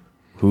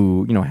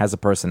 who, has a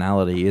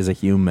personality, is a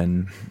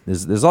human.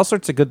 There's all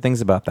sorts of good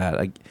things about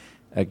that.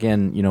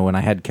 Again, when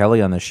I had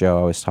Kelly on the show,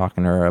 I was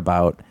talking to her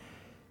about,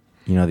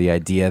 the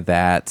idea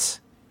that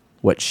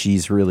what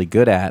she's really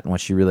good at and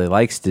what she really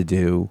likes to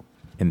do,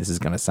 and this is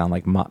going to sound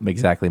like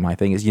exactly my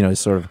thing, is,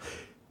 sort of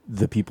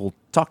the people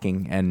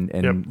talking and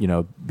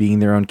being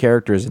their own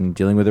characters and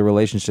dealing with their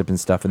relationship and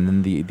stuff. And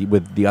then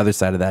with the other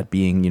side of that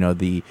being,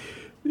 the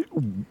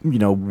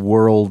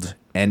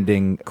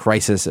world-ending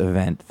crisis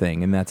event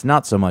thing, and that's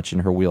not so much in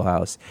her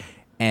wheelhouse.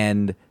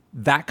 And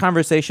that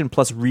conversation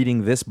plus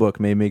reading this book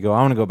made me go,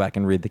 I want to go back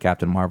and read the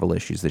Captain Marvel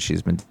issues that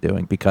she's been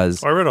doing,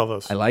 because I read all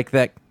those. I like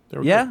that. They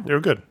were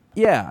good.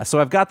 Yeah, so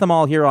I've got them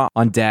all here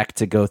on deck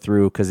to go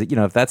through, because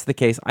if that's the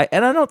case, I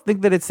don't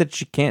think that it's that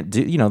she can't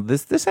do.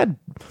 This had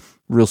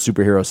real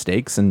superhero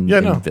stakes and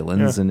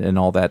villains and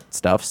all that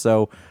stuff.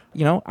 So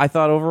I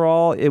thought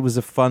overall it was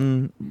a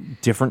fun,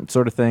 different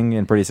sort of thing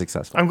and pretty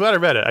successful. I'm glad I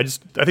read it.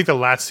 I think the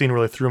last scene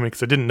really threw me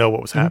because I didn't know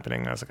what was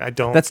happening. I was like,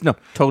 That's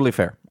totally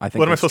fair. I think.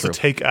 What am I supposed to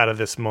take out of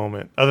this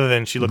moment other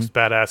than she looks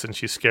badass and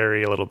she's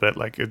scary a little bit?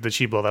 Like, did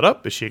she blow that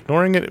up? Is she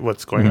ignoring it?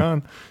 What's going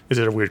on? Is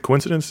it a weird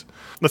coincidence?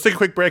 Let's take a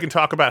quick break and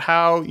talk about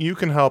how you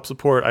can help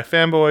support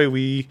iFanboy.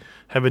 We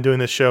have been doing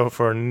this show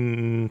for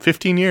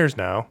 15 years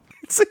now.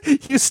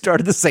 You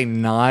started to say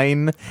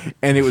 9,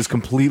 and it was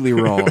completely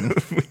wrong.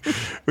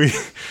 we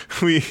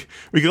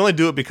can only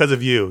do it because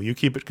of you. You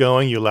keep it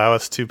going. You allow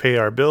us to pay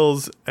our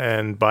bills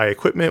and buy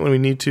equipment when we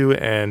need to,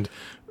 and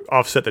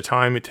offset the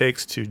time it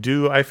takes to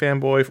do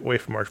iFanboy away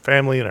from our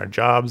family and our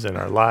jobs and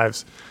our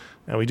lives.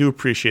 And we do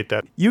appreciate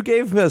that. You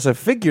gave us a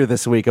figure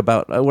this week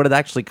about what it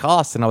actually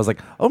costs, and I was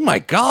like, oh my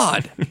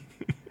God.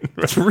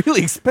 It's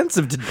really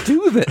expensive to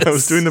do this. I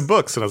was doing the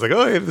books, and I was like,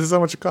 oh, hey, this is how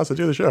much it costs to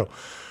do the show,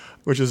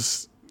 which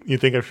is... You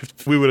think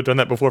if we would have done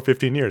that before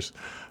 15 years.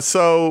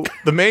 So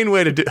the main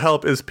way to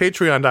help is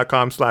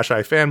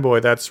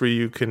patreon.com/iFanboy. That's where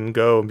you can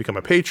go and become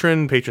a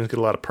patron. Patrons get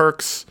a lot of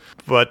perks.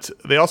 But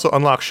they also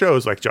unlock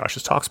shows like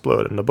Josh's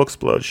Talksplode and the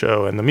Booksplode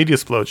show and the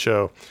Mediasplode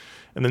show.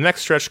 And the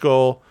next stretch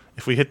goal,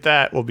 if we hit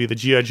that, will be the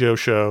G.I. Joe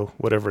show,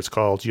 whatever it's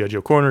called, G.I.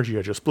 Joe Corner,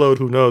 G.I. Joe Splode,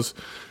 who knows.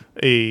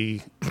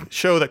 A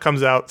show that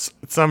comes out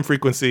at some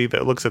frequency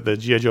that looks at the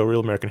G.I. Joe Real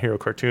American Hero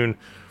cartoon.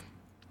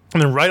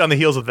 And then right on the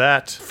heels of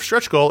that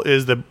stretch goal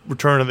is the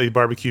return of the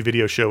barbecue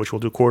video show, which we'll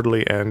do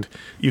quarterly. And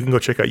you can go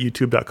check out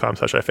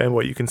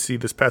youtube.com/iFanboy. You can see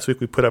this past week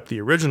we put up the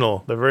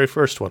original, the very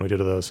first one we did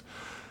of those.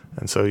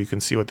 And so you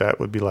can see what that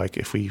would be like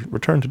if we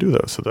return to do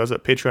those. So those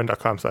at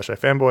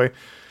patreon.com/iFanboy.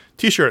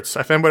 T-shirts,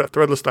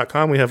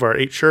 iFanboy.threadless.com. We have our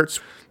 8 shirts.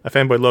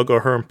 iFanboy logo,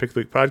 Herm, Pick the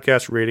Week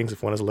podcast, ratings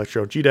if one is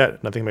Electro,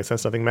 GDAT, Nothing Makes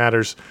Sense, Nothing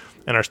Matters,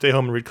 and our Stay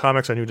Home and Read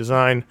Comics, our new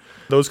design.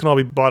 Those can all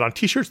be bought on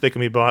T-shirts. They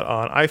can be bought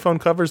on iPhone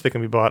covers. They can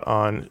be bought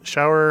on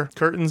shower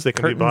curtains. They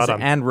can be bought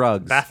on and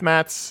rugs, bath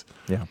mats.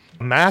 Yeah,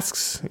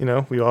 masks.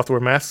 We all have to wear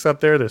masks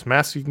out there. There's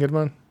masks you can get them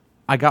on.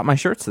 I got my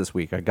shirts this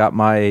week. I got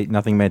my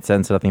Nothing Made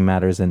Sense, Nothing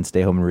Matters, and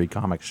Stay Home and Read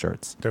Comics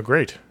shirts. They're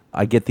great.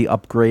 I get the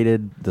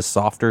upgraded, the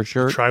softer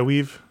shirt.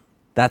 Tri-weave.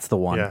 That's the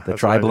one. Yeah, the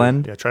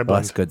tri-blend. Yeah, tri-blend.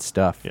 Oh, that's good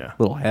stuff. Yeah.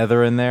 Little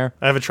heather in there.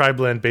 I have a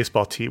tri-blend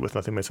baseball tee with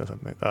Nothing Makes Sense.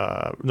 Stay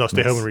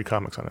Home and Read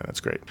Comics on it.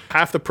 That's great.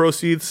 Half the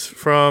proceeds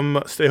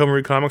from Stay Home and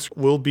Read Comics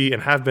will be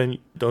and have been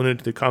donated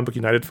to the Comic Book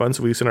United Fund.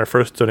 So we sent our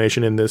first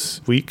donation in this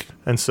week.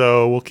 And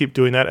so we'll keep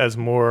doing that as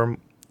more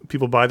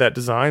people buy that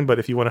design. But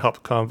if you want to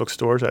help comic book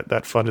stores,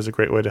 that fund is a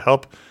great way to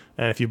help.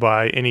 And if you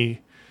buy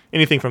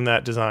anything from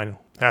that design,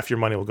 half your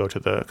money will go to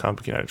the Comic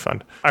Book United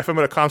Fund.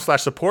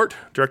 iFanboy.com/support.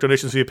 Direct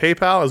donations via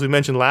PayPal. As we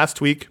mentioned last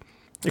week,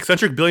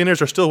 eccentric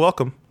billionaires are still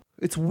welcome.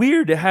 It's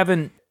weird to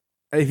haven't...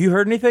 Have you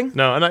heard anything?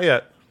 No, not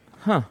yet.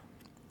 Huh.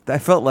 I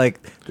felt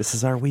like this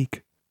is our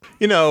week.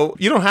 You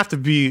don't have to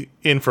be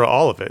in for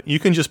all of it. You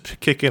can just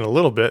kick in a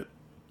little bit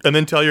and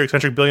then tell your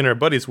eccentric billionaire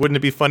buddies, wouldn't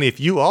it be funny if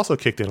you also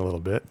kicked in a little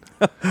bit?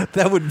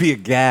 That would be a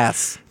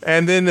gas.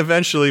 And then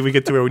eventually we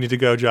get to where we need to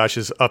go. Josh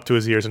is up to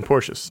his ears in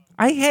Porsches.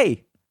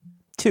 Hey,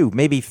 2,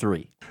 maybe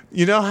 3.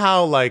 You know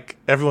how,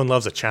 everyone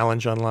loves a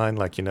challenge online?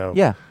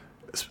 Yeah.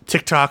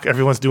 TikTok,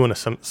 everyone's doing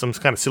some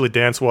kind of silly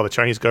dance while the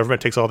Chinese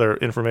government takes all their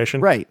information.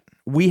 Right.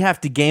 We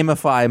have to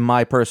gamify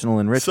my personal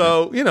enrichment.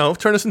 So,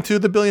 turn us into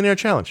the billionaire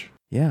challenge.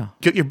 Yeah.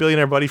 Get your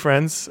billionaire buddy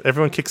friends.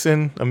 Everyone kicks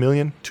in $1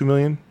 million, $2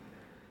 million.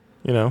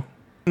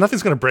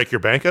 Nothing's going to break your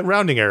bank. A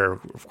rounding error,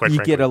 quite frankly.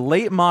 You get a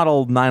late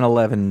model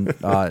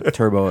 911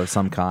 turbo of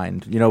some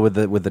kind. With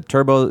the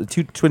turbo,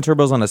 2 twin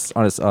turbos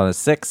on a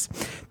 6.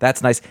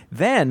 That's nice.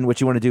 Then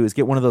what you want to do is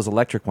get one of those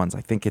electric ones.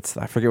 I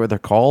forget what they're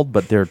called,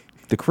 but they're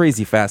the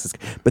crazy fastest.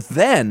 But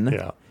then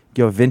you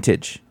go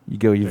vintage. You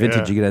get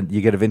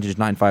a vintage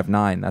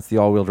 959. That's the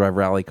all-wheel drive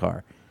rally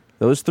car.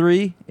 Those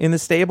 3 in the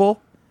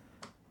stable.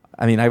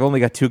 I mean, I've only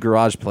got 2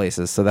 garage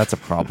places, so that's a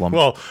problem.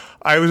 Well,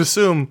 I would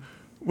assume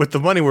with the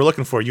money we're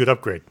looking for, you'd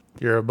upgrade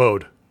your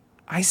abode.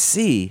 I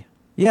see.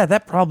 Yeah,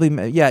 that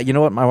probably. Yeah, you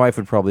know what? My wife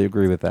would probably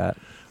agree with that.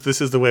 This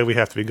is the way we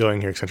have to be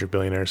going here, eccentric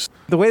billionaires.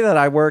 The way that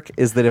I work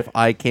is that if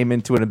I came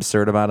into an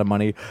absurd amount of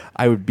money,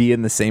 I would be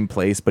in the same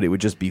place, but it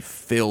would just be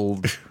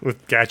filled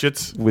With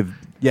gadgets? with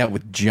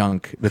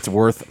junk that's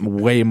worth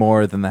way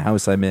more than the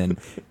house I'm in.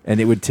 And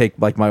it would take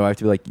like my wife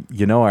to be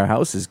like, our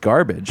house is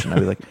garbage. And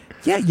I'd be like,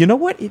 yeah, you know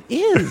what? It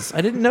is.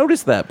 I didn't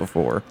notice that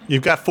before.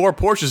 You've got 4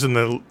 Porsches in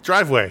the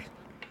driveway.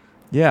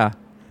 Yeah.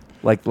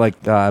 Like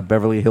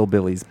Beverly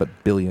Hillbillies, but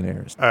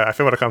billionaires.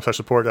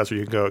 Fanboy.com/support, that's where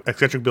you can go.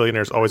 Eccentric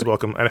billionaires, always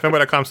welcome. And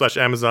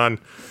fanboy.com/Amazon,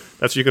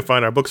 that's where you can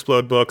find our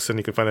Booksplode books, and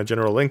you can find a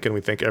general link. And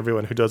we thank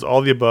everyone who does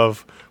all the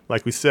above.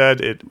 Like we said,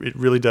 it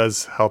really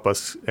does help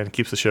us and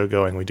keeps the show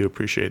going. We do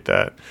appreciate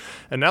that.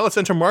 And now let's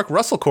enter Mark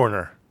Russell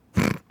Corner.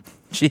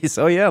 Jeez,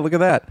 oh yeah, look at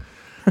that.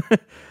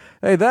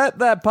 Hey,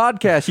 that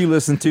podcast you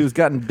listen to has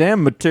gotten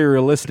damn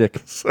materialistic.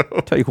 So,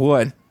 Tell you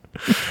what.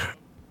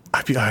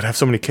 I'd have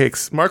so many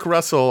cakes. Mark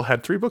Russell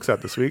had 3 books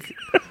out this week.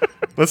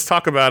 Let's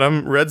talk about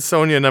them. Red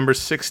Sonja, number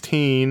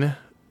 16.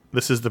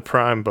 This is the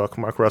Prime book.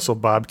 Mark Russell,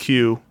 Bob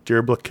Q,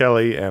 Deirdre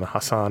Kelly, and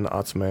Hassan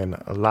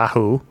Otsman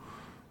Allahu.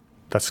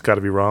 That's got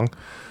to be wrong.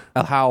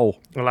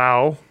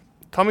 Allahu.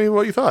 Tell me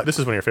what you thought. This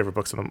is one of your favorite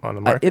books on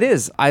the market. It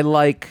is.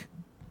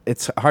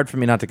 It's hard for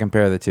me not to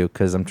compare the two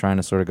because I'm trying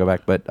to sort of go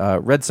back. But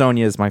Red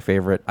Sonja is my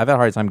favorite. I've had a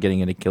hard time getting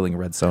into Killing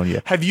Red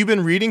Sonja. Have you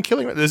been reading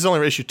Killing Red? This is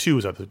only issue 2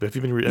 is out there, but have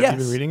you been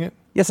reading it?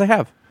 Yes, I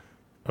have.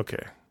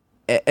 Okay.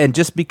 And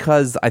just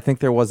because I think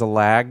there was a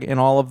lag in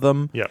all of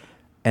them. Yep.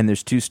 And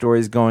there's 2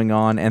 stories going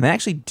on, and they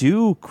actually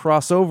do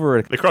cross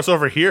over. They cross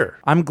over here.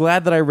 I'm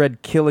glad that I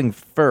read Killing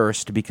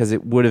first because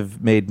it would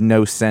have made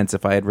no sense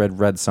if I had read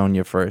Red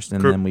Sonja first,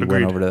 and then we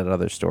went over to that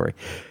other story.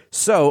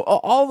 So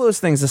all those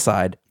things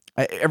aside,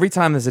 every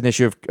time there's an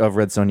issue of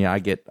Red Sonja,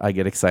 I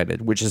get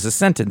excited, which is a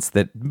sentence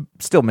that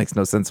still makes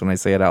no sense when I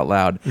say it out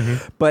loud.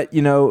 Mm-hmm. But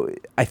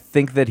I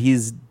think that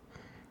he's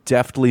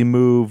deftly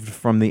moved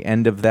from the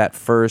end of that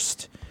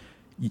first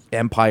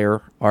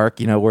Empire arc,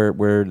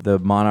 where the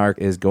monarch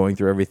is going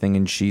through everything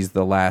and she's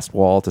the last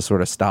wall to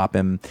sort of stop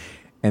him,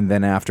 and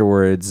then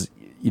afterwards,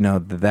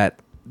 that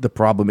the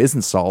problem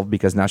isn't solved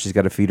because now she's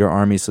got to feed her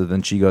army. So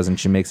then she goes and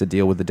she makes a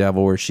deal with the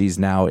devil where she's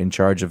now in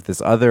charge of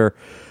this other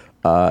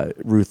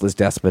ruthless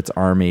despot's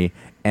army,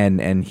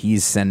 and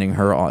he's sending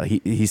her on.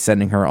 He's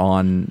sending her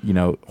on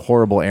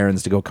horrible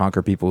errands to go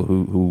conquer people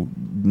who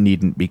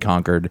needn't be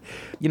conquered.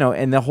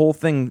 And the whole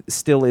thing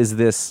still is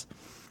this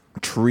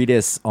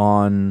treatise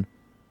on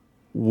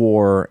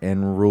war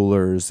and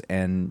rulers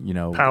and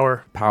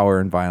power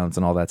and violence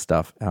and all that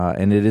stuff,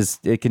 and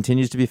it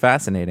continues to be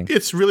fascinating.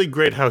 It's really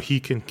great how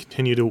he can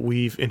continue to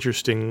weave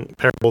interesting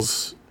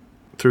parables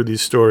through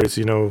these stories.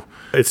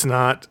 It's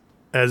not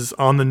as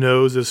on the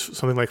nose as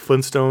something like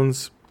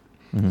Flintstones,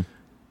 mm-hmm.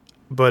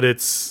 but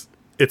it's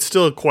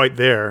still quite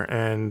there,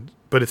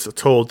 but it's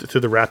told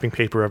through the wrapping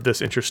paper of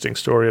this interesting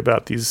story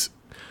about these.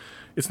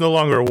 It's no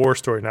longer a war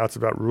story now; it's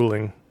about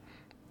ruling,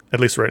 at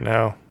least right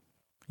now.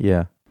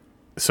 Yeah.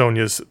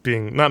 Sonja's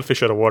being not a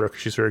fish out of water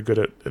because she's very good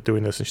at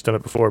doing this and she's done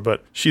it before,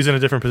 but she's in a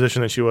different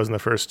position than she was in the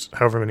first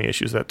however many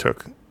issues that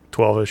took,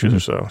 12 issues mm-hmm.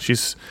 or so.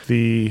 She's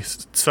the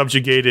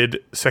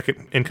subjugated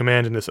second in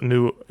command in this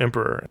new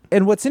emperor.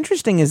 And what's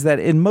interesting is that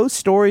in most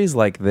stories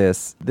like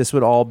this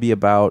would all be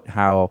about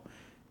how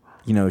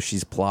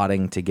she's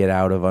plotting to get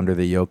out of under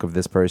the yoke of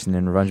this person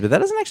in revenge, but that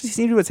doesn't actually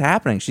seem to be what's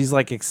happening. She's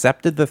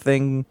accepted the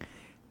thing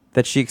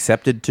that she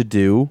accepted to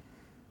do.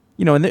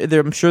 And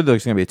I'm sure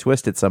there's going to be a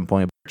twist at some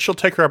point. She'll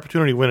take her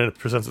opportunity when it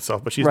presents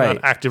itself, but she's not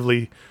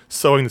actively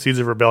sowing the seeds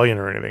of rebellion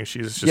or anything.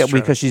 She's just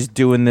because she's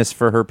doing this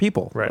for her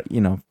people, right?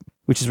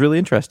 Which is really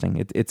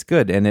interesting. It's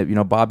good,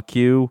 and Bob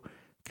Q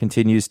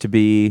continues to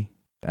be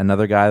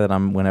another guy that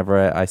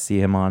whenever I see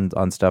him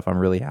on stuff, I'm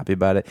really happy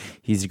about it.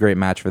 He's a great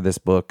match for this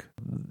book.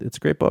 It's a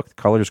great book. The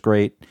color's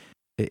great.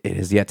 It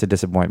has yet to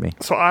disappoint me.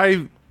 So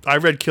I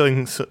read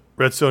Killing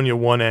Red Sonja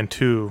 1 and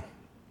 2.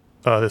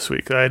 This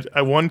week, Did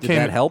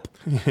that help?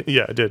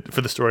 Yeah, it did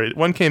for the story.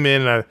 One came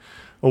in a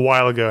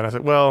while ago, and I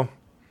said, "Well,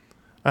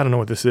 I don't know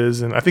what this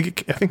is," and I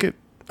think it.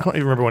 I don't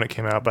even remember when it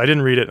came out, but I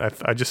didn't read it.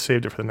 I just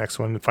saved it for the next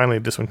one. And finally,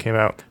 this one came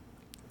out.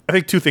 I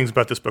think 2 things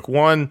about this book.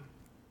 One,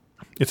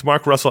 it's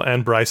Mark Russell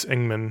and Bryce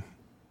Ingman,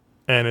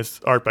 and it's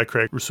art by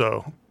Craig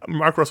Rousseau.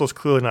 Mark Russell's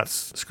clearly not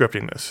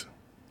scripting this.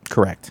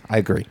 Correct. I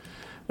agree.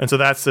 And so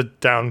that's a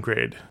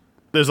downgrade.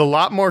 There's a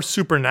lot more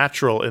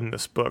supernatural in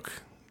this book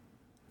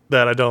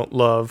that I don't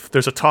love.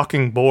 There's a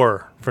talking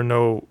boar for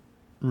no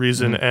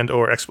reason and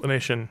or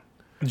explanation.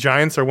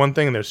 Giants are one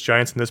thing, and there's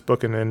giants in this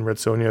book and in Red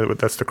Sonja.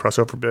 That's the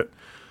crossover bit.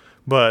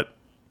 But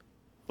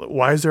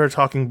why is there a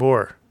talking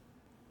boar?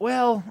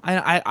 Well,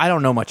 I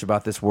don't know much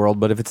about this world,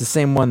 but if it's the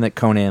same one that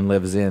Conan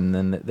lives in,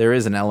 then there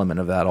is an element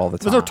of that all the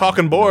time. There's no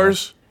talking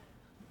boars.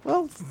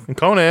 Well, in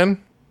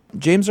Conan.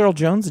 James Earl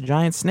Jones, a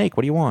giant snake.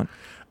 What do you want?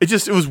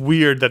 It was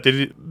weird that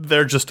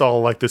they're just all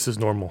like, this is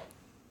normal.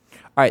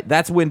 All right,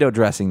 that's window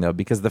dressing, though,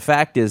 because the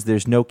fact is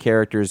there's no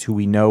characters who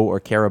we know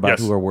or care about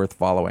who are worth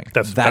following.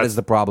 That is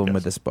the problem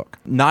with this book.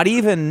 Not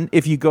even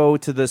if you go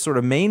to the sort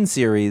of main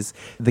series,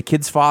 the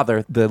kid's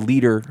father, the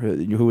leader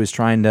who was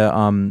trying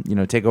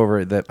to take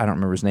over, I don't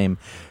remember his name,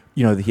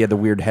 he had the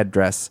weird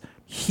headdress.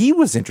 He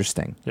was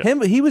interesting.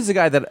 Yeah. He was the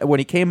guy that when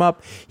he came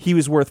up, he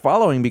was worth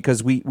following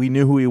because we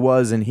knew who he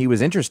was and he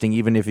was interesting,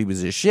 even if he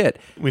was a shit.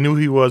 We knew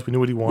who he was. We knew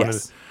what he wanted.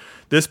 Yes.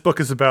 This book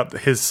is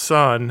about his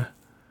son,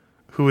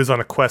 who is on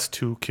a quest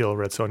to kill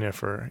Red Sonja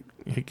for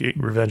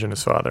revenge on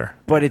his father.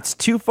 But it's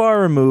too far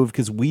removed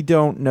because we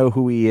don't know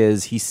who he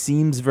is. He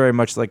seems very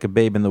much like a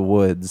babe in the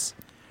woods.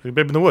 A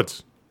babe in the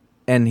woods.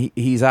 And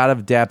he's out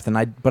of depth,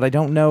 but I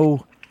don't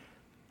know.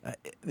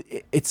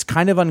 It's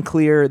kind of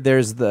unclear.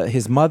 There's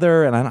his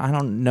mother, and I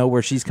don't know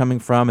where she's coming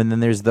from. And then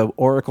there's the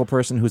Oracle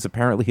person who's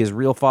apparently his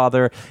real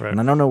father, right. And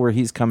I don't know where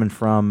he's coming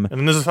from. And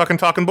then there's a fucking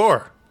talking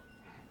boar.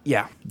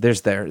 Yeah,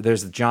 there's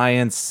the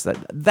giants.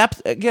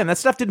 That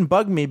stuff didn't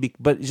bug me,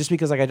 but just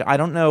because I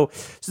don't know.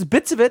 There's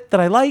bits of it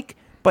that I like,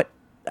 but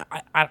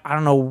I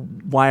don't know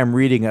why I'm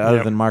reading it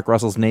other than Mark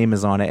Russell's name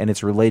is on it, and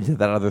it's related to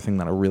that other thing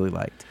that I really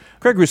liked.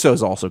 Craig Rousseau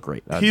is also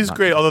great. He's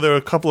great, although there were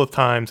a couple of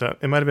times,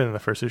 it might have been in the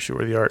first issue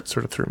where the art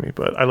sort of threw me,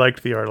 but I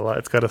liked the art a lot.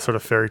 It's got a sort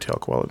of fairy tale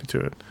quality to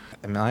it.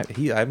 I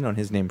mean, I've known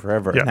his name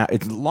forever. Yeah. Now,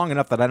 it's long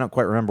enough that I don't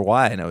quite remember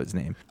why I know his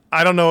name.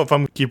 I don't know if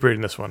I'm going to keep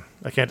reading this one.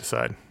 I can't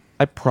decide.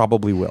 I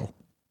probably will.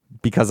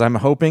 Because I'm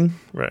hoping.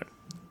 Right.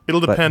 It'll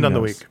depend on the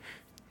week.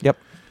 Yep.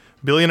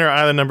 Billionaire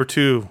Island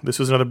 #2. This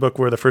was another book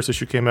where the first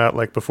issue came out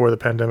like before the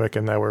pandemic,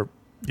 and now we're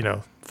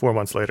 4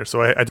 months later.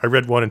 So I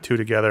read 1 and 2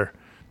 together.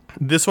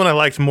 This one I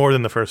liked more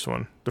than the first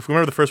one. If we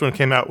remember the first one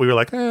came out, we were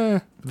like,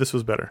 this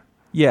was better.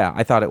 Yeah,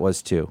 I thought it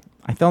was too.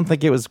 I don't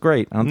think it was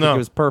great. I don't think it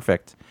was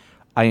perfect.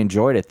 I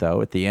enjoyed it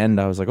though. At the end,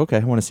 I was like, okay,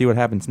 I want to see what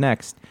happens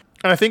next.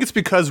 And I think it's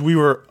because we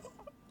were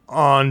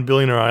on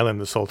Billionaire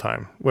Island this whole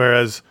time,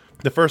 whereas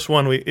the first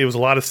one, it was a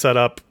lot of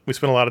setup. We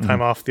spent a lot of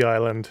time off the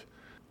island.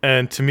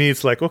 And to me,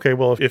 it's like, okay,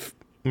 well, if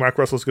Mark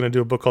Russell's going to do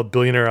a book called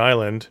Billionaire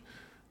Island,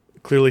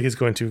 clearly he's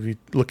going to be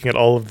looking at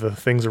all of the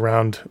things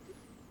around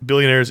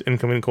billionaires,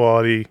 income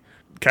inequality,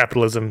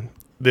 capitalism.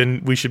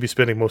 Then we should be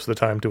spending most of the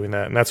time doing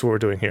that. And that's what we're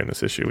doing here in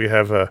this issue. We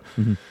have a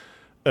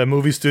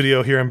movie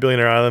studio here on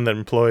Billionaire Island that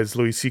employs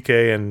Louis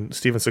C.K. and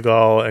Steven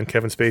Seagal and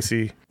Kevin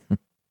Spacey.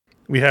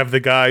 We have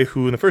the guy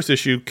who, in the first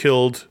issue,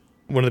 killed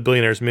one of the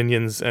billionaire's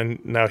minions, and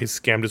now he's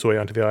scammed his way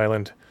onto the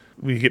island.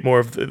 We get more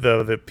of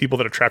the people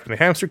that are trapped in the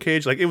hamster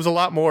cage. Like, it was a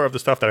lot more of the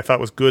stuff that I thought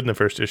was good in the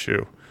first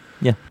issue.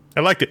 Yeah.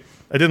 I liked it.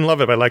 I didn't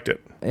love it, but I liked it.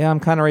 Yeah, I'm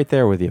kind of right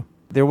there with you.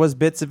 There was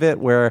bits of it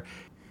where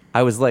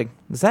I was like,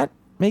 does that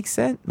make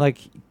sense? Like,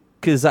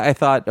 because I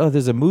thought,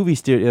 there's a movie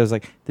studio. I was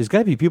like, there's got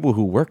to be people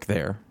who work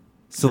there.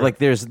 So, like,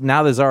 there's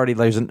originally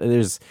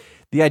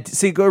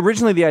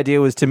the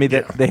idea was to me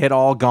that they had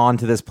all gone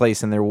to this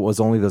place and there was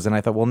only those. And I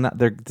thought, well,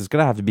 there's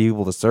going to have to be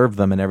people to serve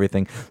them and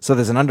everything. So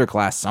there's an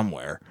underclass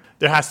somewhere.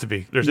 There has to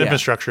be. There's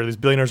infrastructure. These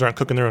billionaires aren't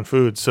cooking their own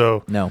food.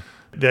 So no.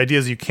 The idea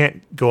is you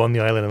can't go on the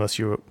island unless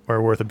you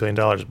are worth $1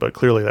 billion. But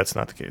clearly that's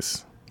not the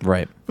case.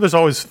 Right. But there's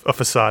always a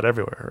facade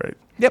everywhere, right?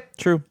 Yep.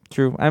 True.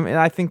 I mean,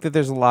 I think that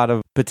there's a lot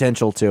of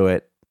potential to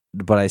it,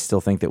 but I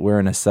still think that we're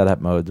in a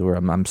setup mode where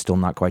I'm still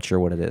not quite sure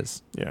what it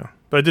is. Yeah.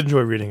 But I did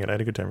enjoy reading it. I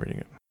had a good time reading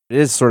it. It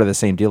is sort of the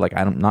same deal. Like,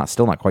 I'm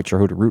still not quite sure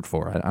who to root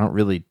for. I don't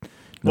really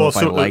know if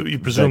I like you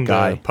presume that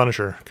guy. The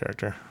Punisher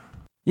character.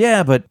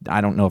 Yeah, but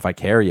I don't know if I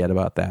care yet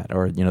about that.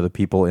 Or, the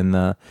people in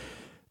the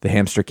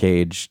hamster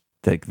cage,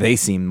 they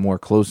seem more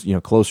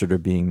closer to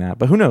being that.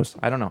 But who knows?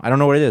 I don't know. I don't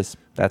know what it is.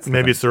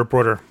 Maybe it's the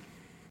reporter.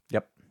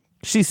 Yep.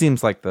 She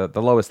seems like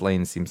the Lois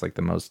Lane seems like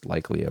the most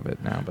likely of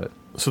it now. But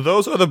so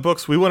those are the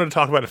books we wanted to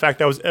talk about. In fact,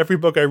 that was every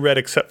book I read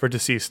except for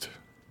Deceased.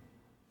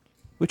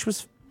 Which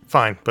was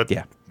fine, but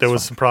there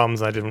was some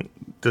problems. I didn't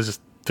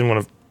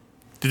want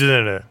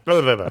to.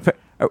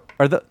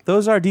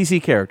 Those are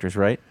DC characters,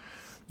 right?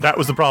 That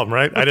was the problem,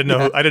 right? I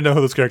didn't know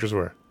who those characters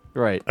were.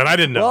 Right. And I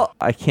didn't know. Well,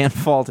 I can't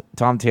fault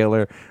Tom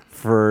Taylor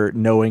for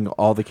knowing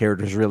all the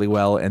characters really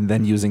well and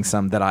then using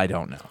some that I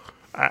don't know.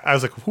 I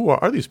was like, who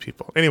are these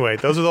people? Anyway,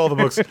 those are all the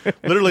books,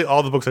 literally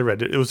all the books I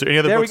read. Was there any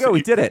other books? There we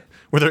go, we did it.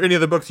 Were there any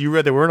other books you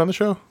read that weren't on the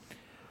show?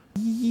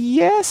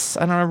 Yes.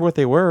 I don't remember what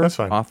they were. That's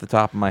fine. Off the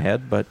top of my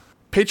head, but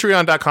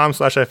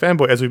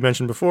Patreon.com/ifanboy, as we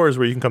mentioned before, is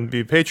where you can come be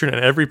a patron,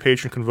 and every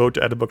patron can vote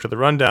to add a book to the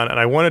rundown. And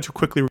I wanted to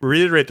quickly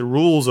reiterate the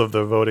rules of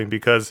the voting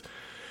because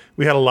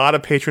we had a lot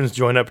of patrons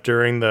join up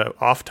during the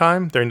off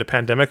time, during the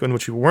pandemic, in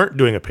which we weren't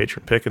doing a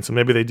patron pick, and so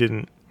maybe they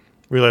didn't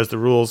realize the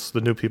rules,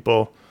 the new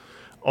people.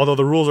 Although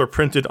the rules are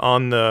printed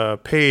on the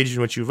page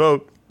in which you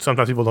vote,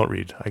 sometimes people don't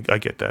read. I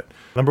get that.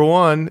 Number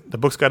one, the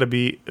book's got to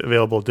be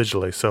available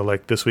digitally. So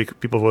like this week,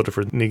 people voted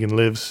for Negan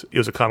Lives. It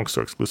was a comic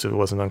store exclusive. It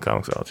wasn't on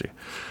Comixology.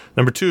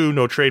 Number two,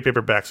 no trade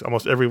paperbacks.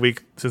 Almost every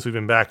week since we've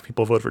been back,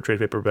 people vote for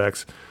trade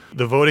paperbacks.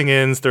 The voting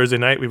ends Thursday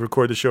night. We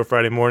record the show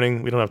Friday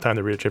morning. We don't have time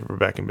to read a trade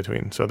paperback in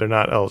between. So they're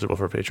not eligible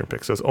for a patron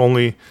pick. So it's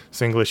only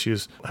single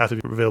issues, have to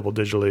be available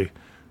digitally.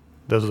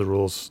 Those are the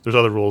rules. There's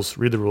other rules.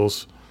 Read the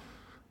rules.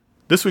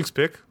 This week's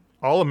pick,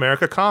 All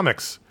America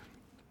Comics.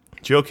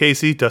 Joe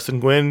Casey, Dustin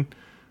Gwynn,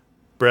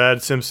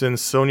 Brad Simpson,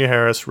 Sonia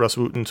Harris, Russ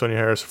Wooten, Sonia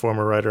Harris,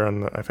 former writer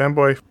on the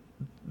iFanboy.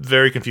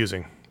 Very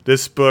confusing.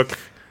 This book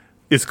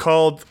is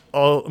called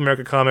All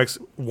America Comics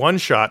One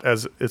Shot,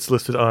 as it's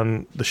listed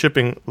on the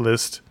shipping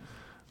list,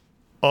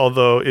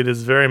 although it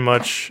is very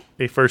much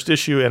a first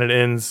issue and it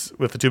ends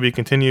with the to be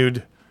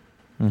continued.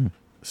 Mm-hmm.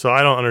 So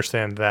I don't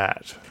understand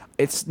that.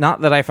 It's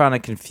not that I found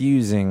it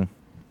confusing.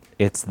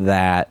 It's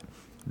that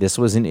this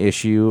was an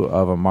issue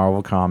of a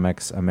Marvel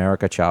Comics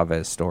America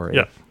Chavez story.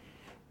 Yeah.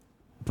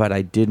 But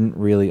I didn't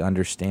really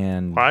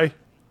understand why.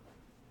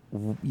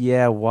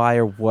 Yeah, why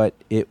or what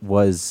it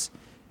was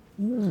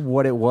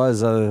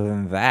other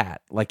than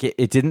that. Like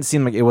it didn't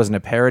seem like it wasn't a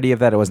parody of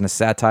that. It wasn't a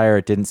satire.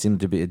 It didn't seem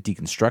to be a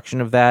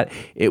deconstruction of that.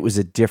 It was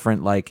a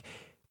different, like,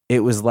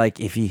 it was like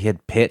if he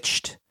had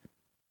pitched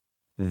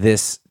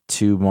this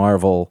to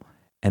Marvel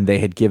and they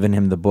had given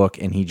him the book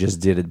and he just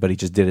did it, but he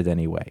just did it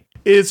anyway.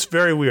 It's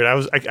very weird.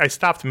 I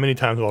stopped many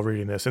times while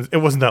reading this, and it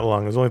wasn't that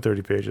long. It was only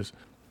 30 pages.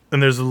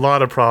 And there's a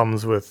lot of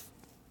problems with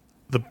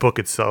the book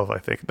itself, I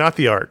think. Not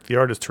the art. The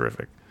art is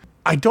terrific.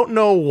 I don't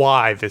know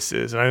why this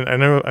is, and I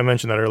know I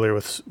mentioned that earlier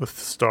with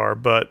Star,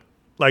 but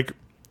like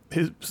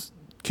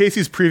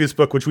Casey's previous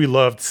book, which we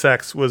loved,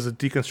 Sex, was a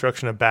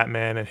deconstruction of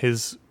Batman and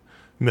his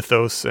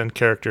mythos and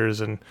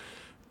characters, and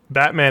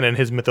Batman and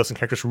his mythos and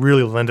characters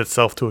really lend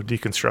itself to a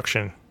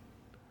deconstruction.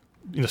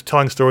 You know,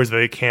 telling stories that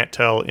they can't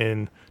tell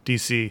in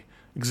DC,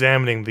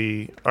 examining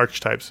the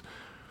archetypes.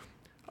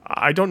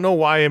 I don't know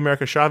why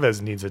America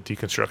Chavez needs a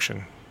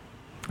deconstruction.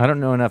 I don't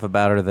know enough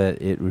about her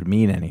that it would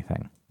mean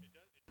anything.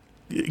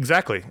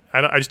 Exactly.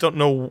 I just don't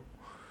know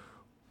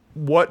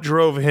what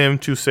drove him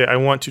to say, I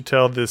want to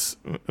tell this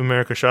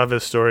America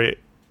Chavez story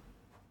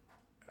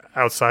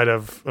outside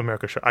of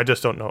America Chavez. I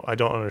just don't know. I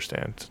don't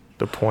understand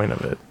the point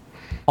of it.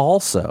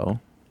 Also,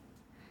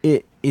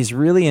 it is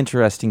really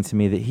interesting to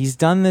me that he's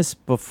done this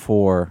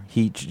before.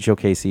 Joe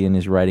Casey, in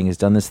his writing, has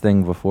done this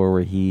thing before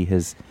where he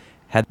has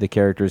had the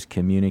characters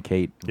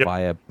communicate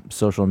via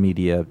social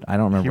media. I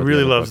don't remember he what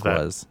really the loves book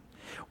that. Was.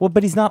 Well,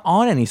 but he's not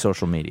on any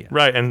social media.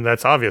 Right, and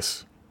that's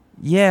obvious.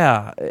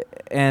 Yeah,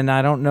 and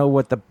I don't know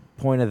what the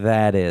point of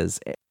that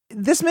is.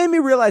 This made me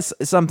realize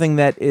something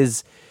that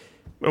is...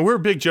 Well, we're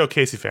big Joe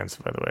Casey fans,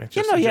 by the way.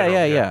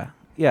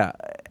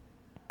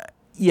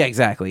 Yeah,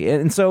 exactly.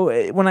 And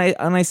so when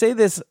I say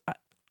this,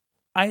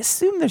 I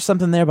assume there's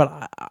something there,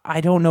 but I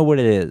don't know what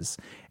it is.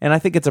 And I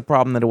think it's a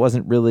problem that it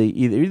wasn't really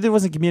either it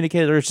wasn't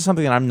communicated or it's just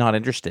something that I'm not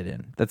interested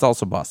in. That's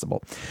also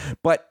possible.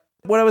 But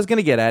what I was going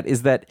to get at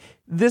is that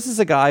this is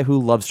a guy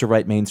who loves to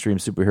write mainstream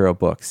superhero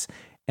books.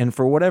 And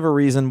for whatever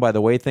reason, by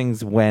the way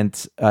things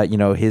went,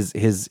 he's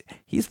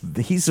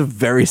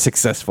very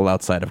successful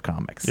outside of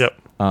comics. Yep.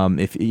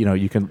 If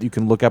you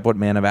can look up what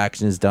Man of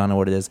Action has done or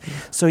what it is.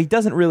 So he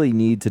doesn't really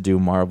need to do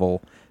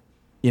Marvel.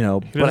 He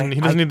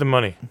doesn't need the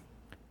money.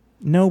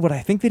 No, but I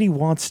think that he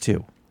wants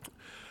to.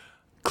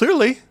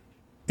 Clearly,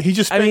 he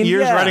just spent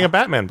years writing a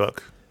Batman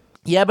book.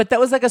 Yeah, but that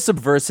was like a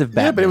subversive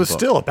Batman book. Yeah, but it was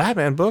still a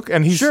Batman book,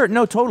 and he's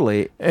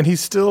totally. And he's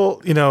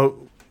still,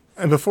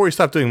 and before he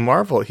stopped doing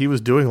Marvel, he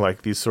was doing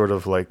like these sort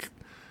of like,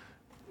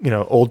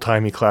 old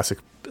timey classic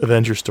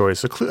Avengers stories.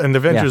 So and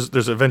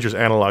there's Avengers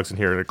analogs in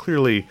here that are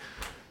clearly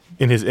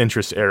in his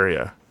interest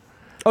area.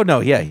 Oh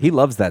no, yeah, he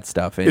loves that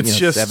stuff. It's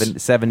just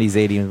 70s,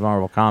 80s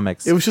Marvel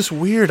comics. It was just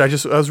weird. I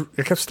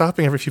kept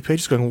stopping every few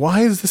pages, going, "Why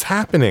is this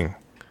happening?"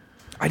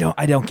 I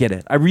don't get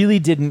it. I really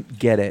didn't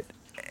get it.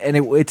 And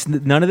it's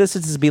none of this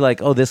is to be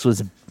like, "Oh, this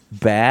was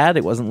bad."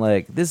 It wasn't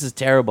like, "This is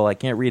terrible. I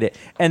can't read it."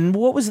 And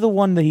what was the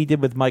one that he did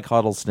with Mike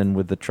Huddleston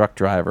with the truck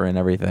driver and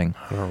everything?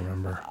 I don't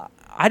remember.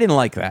 I didn't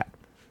like that.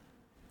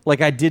 Like,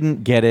 I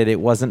didn't get it. It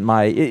wasn't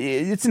my...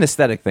 It's an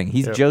aesthetic thing.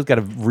 Joe's got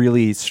a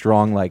really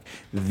strong, like,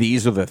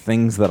 these are the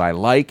things that I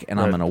like, and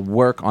I'm going to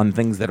work on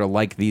things that are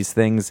like these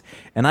things.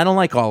 And I don't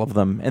like all of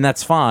them, and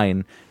that's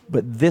fine.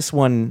 But this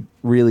one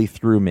really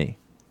threw me.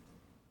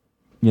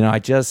 I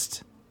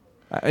think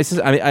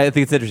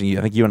it's interesting.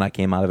 I think you and I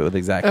came out of it with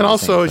exactly and the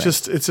also, same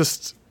thing. it's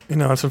just,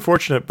 it's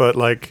unfortunate, but,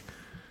 like,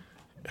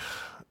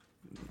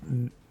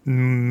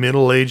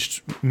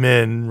 middle-aged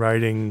men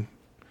writing...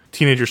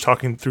 teenagers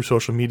talking through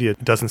social media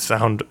doesn't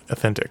sound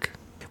authentic.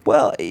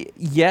 Well,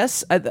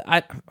 yes. I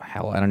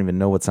don't even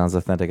know what sounds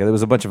authentic. There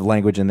was a bunch of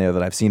language in there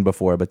that I've seen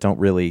before, but don't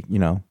really,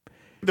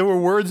 There were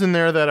words in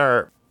there that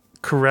are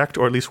correct,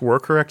 or at least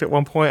were correct at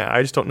one point.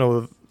 I just don't know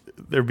if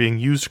they're being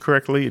used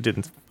correctly. It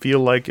didn't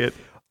feel like it.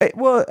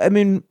 Well, I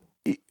mean,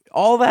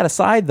 all that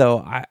aside,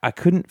 though, I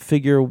couldn't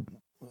figure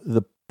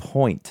the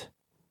point.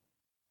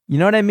 You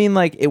know what I mean?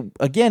 Like,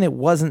 it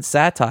wasn't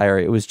satire.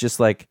 It was just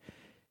like,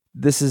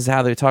 this is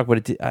how they talk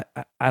about it.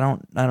 I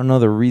don't know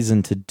the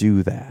reason to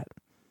do that.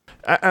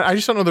 I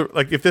just don't know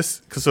if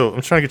this. So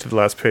I'm trying to get to the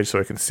last page so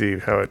I can see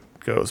how it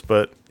goes.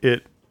 But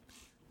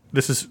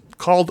this is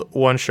called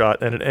One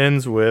Shot, and it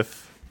ends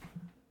with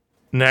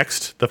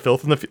next, the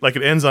filth and the like.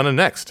 It ends on a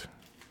next,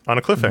 on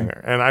a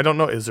cliffhanger, and I don't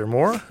know. Is there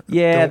more?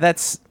 Yeah,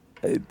 that's.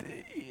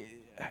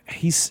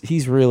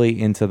 He's really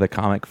into the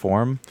comic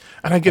form.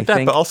 And I get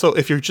that, but also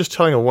if you're just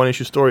telling a one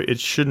issue story, it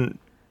shouldn't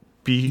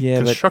be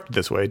constructed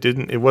this way.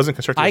 It wasn't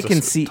constructed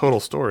as a total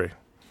story.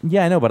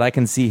 Yeah, I know, but I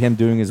can see him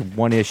doing his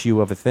one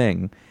issue of a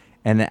thing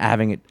and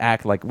having it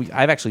act like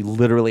I've actually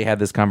literally had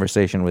this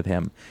conversation with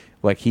him.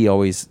 Like, he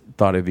always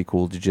thought it'd be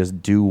cool to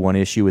just do one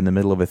issue in the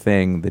middle of a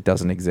thing that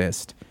doesn't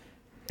exist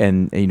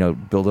and,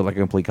 build it like a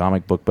complete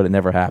comic book, but it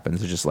never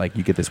happens. It's just like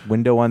you get this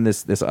window on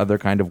this other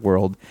kind of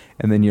world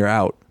and then you're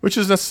out. Which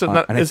is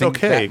necessarily it's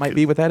okay. That might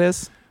be what that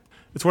is.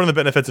 It's one of the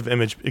benefits of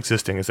Image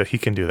existing is that he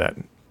can do that.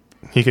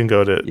 He can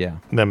go to them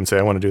and say,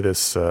 I want to do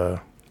this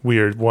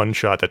weird one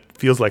shot that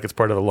feels like it's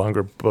part of a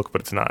longer book,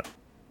 but it's not.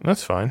 And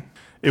that's fine.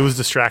 It was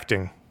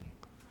distracting.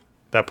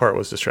 That part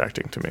was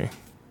distracting to me.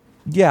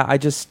 Yeah,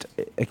 like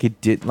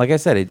I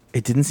said,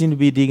 it didn't seem to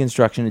be a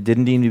deconstruction. It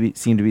didn't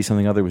seem to be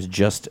something other. It was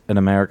just an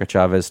America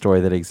Chavez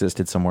story that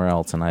existed somewhere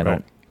else, and I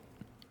don't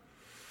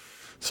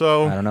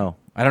know.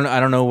 I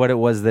don't know what it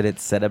was that it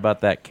said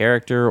about that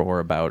character or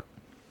about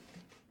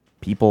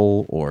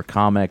people or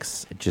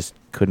comics. I just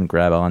couldn't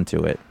grab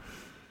onto it.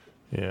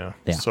 Yeah.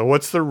 So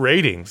what's the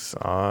ratings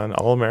on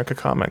All America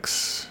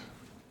Comics?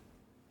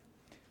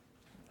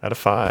 Out of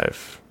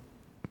 5.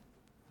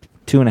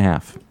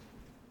 2.5.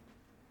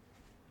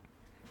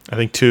 I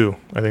think 2.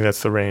 I think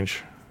that's the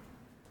range.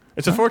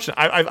 It's unfortunate.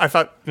 I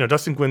thought,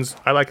 Dustin Gwyn's,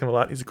 I like him a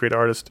lot. He's a great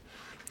artist.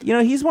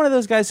 He's one of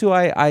those guys who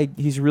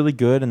he's really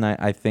good, and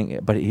I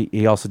think, but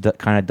he also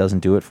kind of doesn't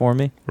do it for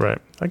me. Right.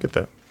 I get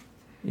that.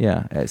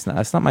 Yeah, it's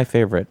not my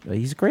favorite.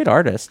 He's a great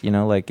artist,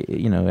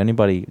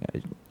 anybody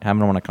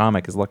having him on a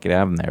comic is lucky to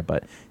have him there,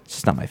 but it's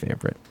just not my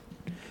favorite.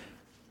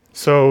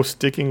 So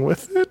sticking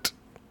with it?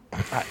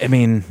 I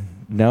mean,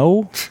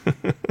 no.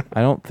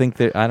 I don't think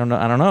that. I don't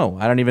know.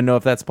 I don't even know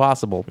if that's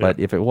possible, but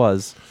if it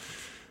was.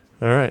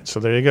 All right, so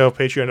there you go.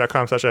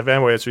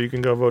 Patreon.com/ifanboy. That's where you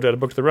can go vote at a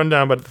book to the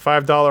rundown. But at the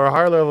 $5 or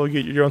higher level,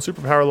 you get your own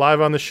superpower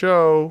live on the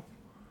show.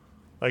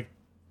 Like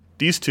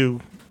these two.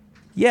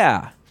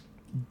 Yeah.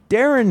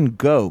 Darren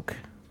Goke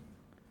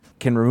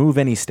can remove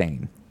any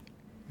stain.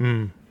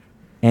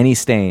 Any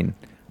stain.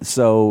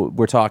 So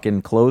we're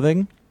talking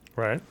clothing.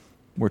 Right.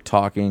 We're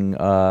talking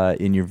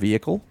in your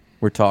vehicle.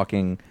 We're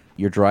talking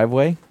your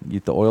driveway,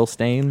 the oil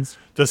stains.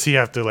 Does he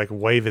have to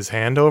wave his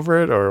hand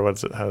over it, or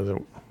what's it? How does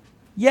it?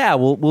 Yeah,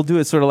 we'll do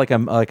it sort of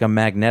like a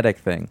magnetic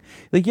thing.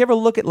 Like, you ever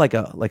look at like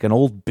an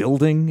old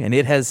building and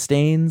it has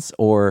stains,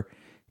 or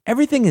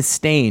everything is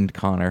stained,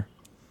 Connor?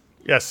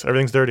 Yes,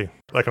 everything's dirty.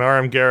 Like an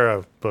R.M.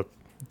 Guerra book.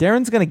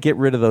 Darren's going to get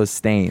rid of those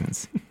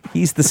stains.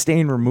 He's the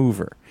stain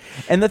remover.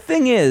 And the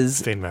thing is...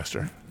 Stain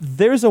Master.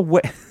 There's a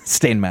way...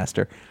 Stain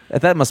Master.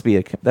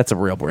 That's a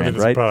real brand,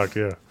 right? It's a product,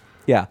 yeah.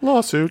 Yeah.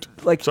 Lawsuit.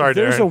 Sorry,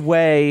 there's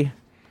Darren.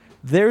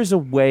 There's a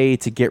way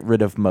to get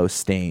rid of most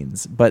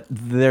stains, but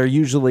they're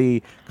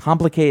usually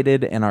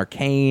complicated and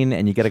arcane,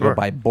 and you got to go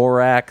buy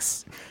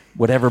borax,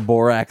 whatever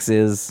borax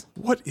is.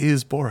 What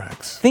is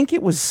borax? I think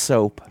it was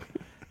soap.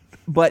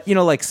 But, you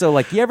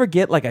ever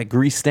get a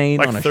grease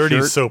stain on a 30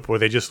 shirt? soap where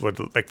they just would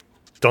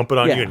dump it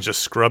on you and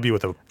just scrub you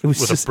with a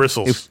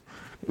bristles.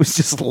 It was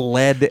just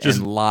lead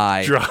and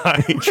lye.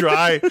 Dry.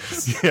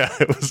 Yeah,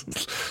 it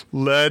was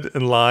lead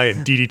and lye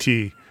and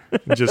DDT.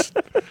 And just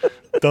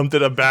dumped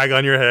in a bag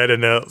on your head,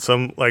 and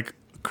some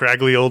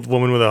craggly old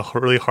woman with a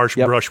really harsh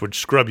brush would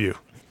scrub you.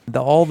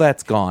 All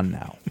that's gone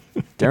now.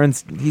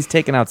 He's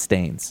taking out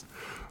stains.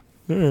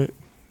 All right.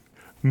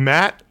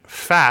 Matt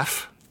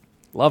Pfaff.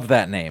 Love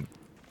that name.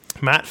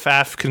 Matt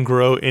Pfaff can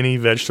grow any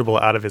vegetable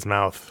out of his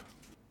mouth.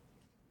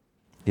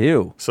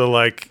 Ew. So,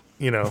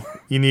 you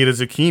need a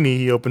zucchini,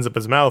 he opens up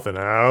his mouth, and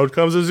out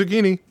comes a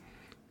zucchini.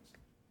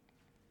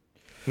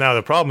 Now,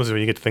 the problem is when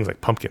you get to things like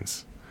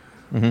pumpkins.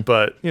 Mm-hmm.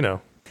 But,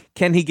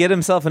 Can he get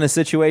himself in a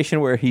situation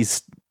where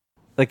he's,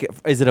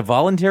 is it a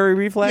voluntary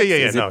reflex?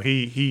 Yeah. No,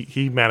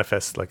 he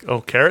manifests,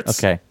 carrots?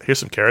 Okay. Here's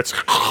some carrots.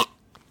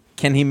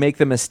 Can he make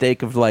the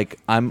mistake of,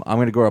 I'm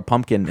going to grow a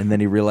pumpkin, and then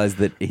he realized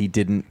that he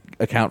didn't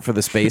account for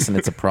the space and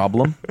it's a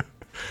problem?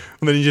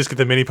 And then you just get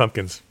the mini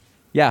pumpkins.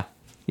 Yeah.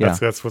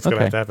 That's what's going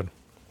to have to happen.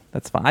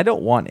 That's fine. I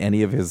don't want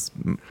any of his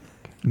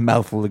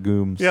mouth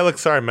legumes. Yeah, look,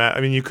 sorry, Matt.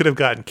 I mean, you could have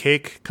gotten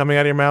cake coming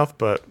out of your mouth,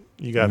 but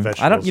you got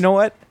vegetables. You know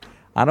what?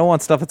 I don't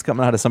want stuff that's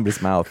coming out of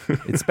somebody's mouth,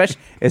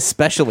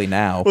 especially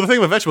now. Well, the thing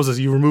about vegetables is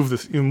you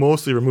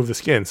mostly remove the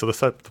skin, so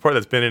the part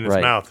that's been in his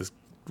mouth is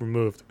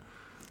removed.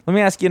 Let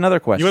me ask you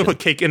another question. You want to put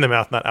cake in the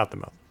mouth, not out the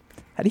mouth.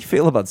 How do you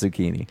feel about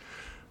zucchini?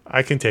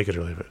 I can take it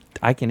or leave it.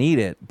 I can eat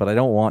it, but I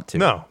don't want to.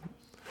 No.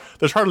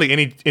 There's hardly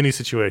any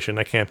situation,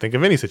 I can't think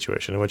of any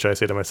situation in which I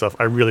say to myself,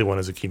 I really want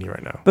a zucchini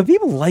right now. But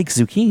people like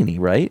zucchini,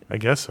 right? I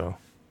guess so.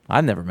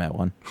 I've never met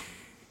one.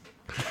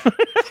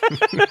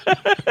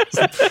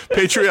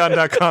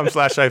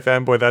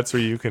 Patreon.com/ifanboy. That's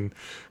where you can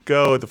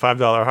go at the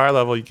 $5 higher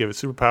level. You give it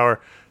superpower.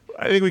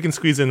 I think we can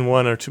squeeze in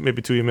one or two,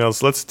 maybe two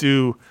emails. Let's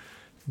do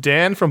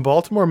Dan from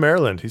Baltimore,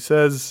 Maryland. He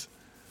says,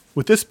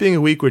 with this being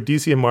a week where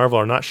DC and Marvel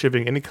are not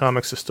shipping any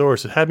comics to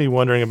stores, it had me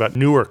wondering about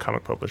newer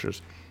comic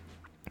publishers.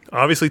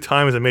 Obviously,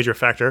 time is a major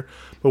factor,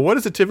 but what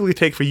does it typically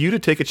take for you to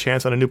take a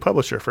chance on a new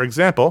publisher? For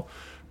example,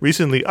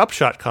 recently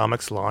Upshot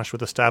Comics launched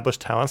with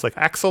established talents like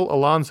Axel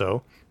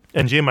Alonso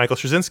and J. Michael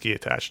Straczynski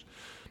attached.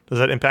 Does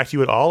that impact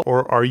you at all?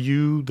 Or are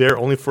you there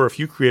only for a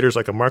few creators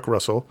like a Mark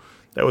Russell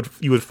that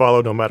you would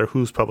follow no matter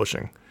who's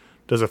publishing?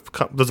 Does a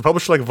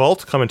publisher like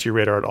Vault come into your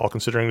radar at all,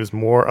 considering there's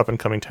more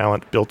up-and-coming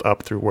talent built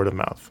up through word of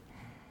mouth?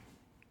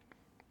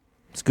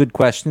 It's a good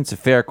question. It's a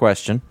fair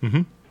question.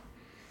 Mm-hmm.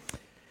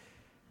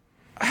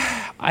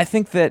 I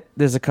think that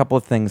there's a couple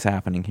of things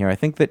happening here. I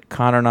think that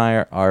Connor and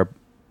I are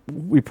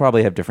we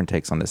probably have different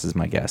takes on this, is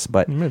my guess.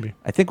 But maybe.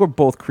 I think we're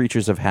both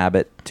creatures of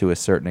habit to a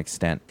certain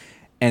extent.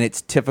 And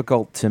it's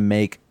difficult to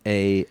make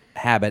a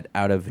habit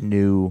out of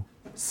new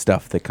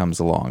stuff that comes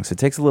along. So it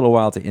takes a little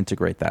while to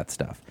integrate that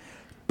stuff.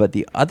 But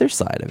the other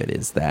side of it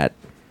is that,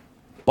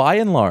 by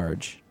and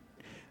large,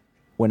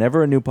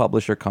 whenever a new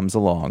publisher comes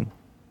along,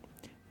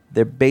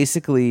 they're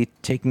basically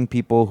taking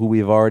people who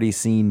we've already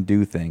seen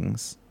do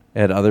things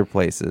at other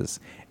places,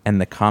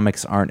 and the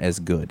comics aren't as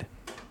good.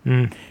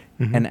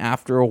 Mm-hmm. And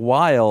after a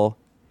while,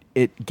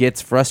 it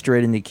gets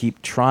frustrating to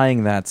keep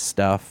trying that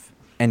stuff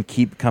and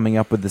keep coming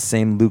up with the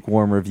same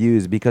lukewarm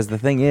reviews, because the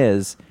thing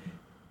is,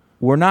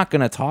 we're not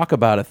going to talk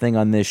about a thing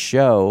on this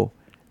show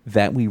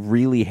that we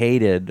really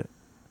hated,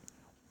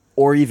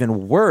 or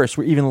even worse,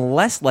 we're even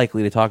less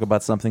likely to talk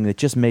about something that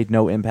just made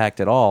no impact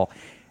at all.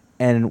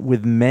 And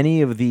with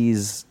many of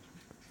these,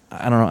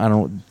 I don't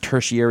know,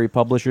 tertiary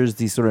publishers,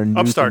 these sort of new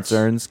upstarts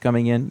concerns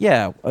coming in,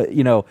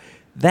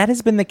 that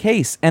has been the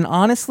case. And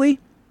honestly,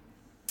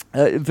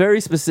 very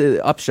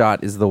specific.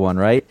 Upshot is the one,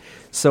 right?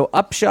 So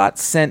Upshot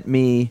sent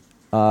me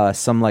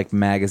some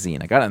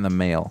magazine. I got it in the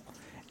mail,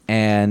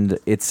 and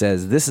it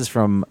says this is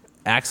from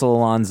Axel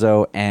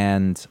Alonso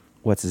and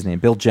what's his name,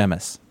 Bill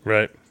Jemas,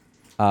 right?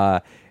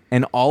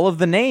 And all of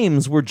the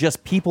names were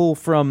just people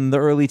from the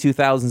early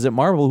 2000s at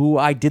Marvel who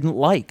I didn't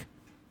like.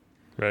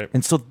 Right.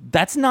 And so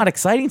that's not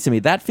exciting to me.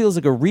 That feels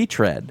like a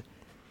retread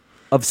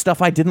of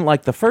stuff I didn't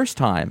like the first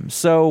time.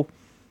 So,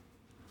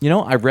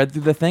 I read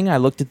through the thing. I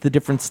looked at the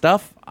different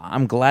stuff.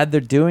 I'm glad they're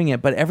doing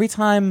it. But every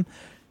time,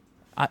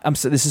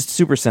 this is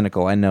super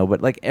cynical, I know,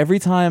 but every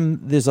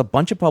time there's a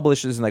bunch of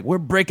publishers and we're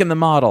breaking the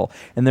model,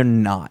 and they're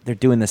not. They're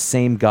doing the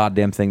same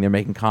goddamn thing. They're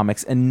making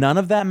comics, and none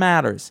of that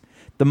matters.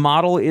 The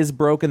model is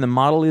broken. The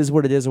model is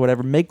what it is or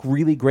whatever. Make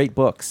really great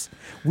books.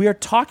 We are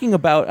talking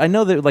about, I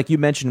know that you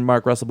mentioned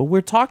Mark Russell, but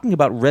we're talking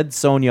about Red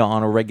Sonja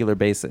on a regular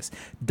basis.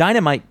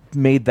 Dynamite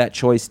made that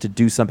choice to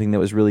do something that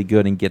was really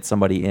good and get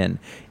somebody in.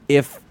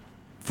 If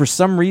for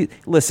some reason,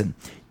 listen.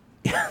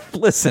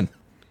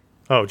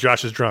 Oh,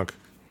 Josh is drunk.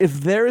 If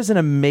there is an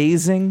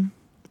amazing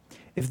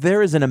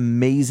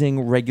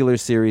regular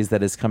series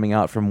that is coming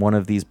out from one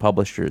of these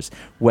publishers,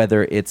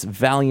 whether it's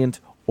Valiant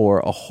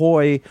or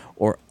Ahoy,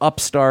 or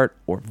Upstart,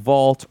 or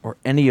Vault, or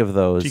any of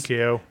those,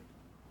 TKO,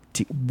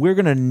 we're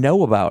going to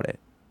know about it.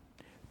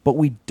 But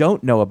we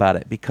don't know about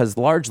it because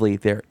largely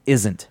there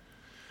isn't.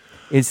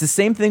 It's the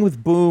same thing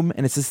with Boom,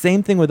 and it's the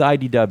same thing with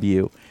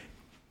IDW.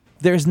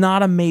 There's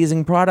not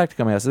amazing product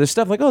coming out. So there's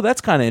stuff oh, that's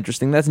kind of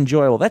interesting, that's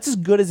enjoyable. That's as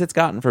good as it's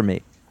gotten for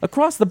me.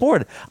 Across the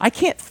board. I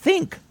can't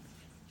think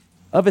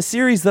of a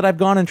series that I've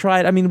gone and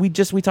tried. I mean, we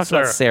talked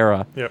about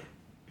Sarah. Yep.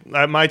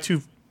 My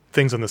two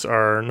things on this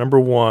are, number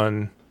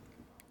one,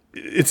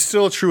 it's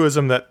still a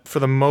truism that for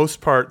the most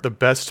part, the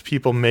best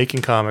people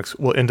making comics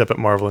will end up at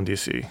Marvel and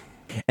DC.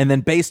 And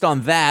then based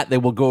on that, they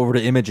will go over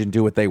to Image and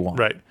do what they want.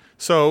 Right.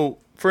 So,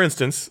 for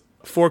instance,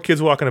 Four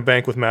Kids Walk in a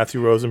Bank with Matthew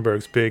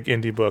Rosenberg's big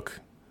indie book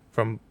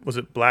from, was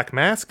it Black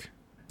Mask?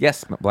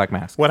 Yes, Black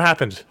Mask. What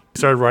happened? He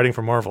started writing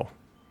for Marvel.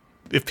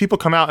 If people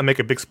come out and make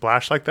a big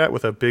splash like that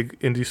with a big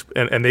indie,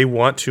 and they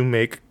want to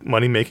make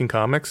money making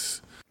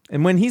comics.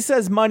 And when he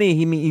says money,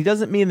 he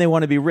doesn't mean they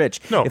want to be rich.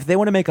 No, if they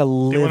want to make a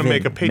living, they want to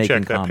make a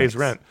paycheck that comics, pays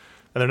rent,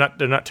 and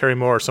they're not Terry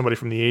Moore or somebody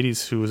from the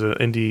 '80s who was an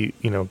indie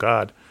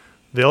god.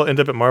 They'll end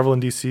up at Marvel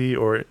and DC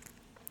or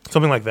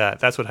something like that.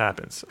 That's what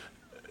happens.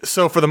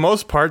 So for the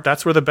most part,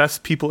 that's where the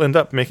best people end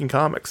up making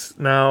comics.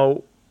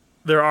 Now,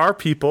 there are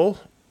people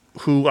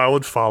who I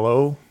would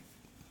follow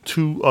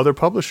to other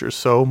publishers.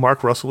 So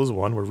Mark Russell is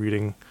one. We're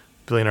reading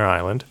Billionaire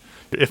Island.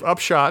 If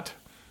Upshot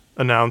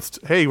announced,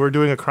 hey, we're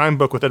doing a crime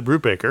book with Ed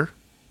Brubaker,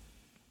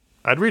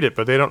 I'd read it,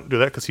 but they don't do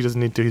that because he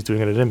doesn't need to. He's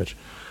doing it at Image.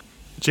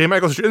 J.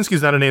 Michael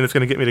Straczynski's not a name that's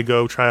going to get me to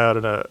go try out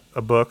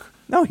a book.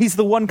 No, he's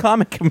the one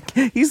comic.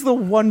 He's the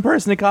one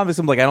person in comics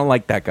I'm I don't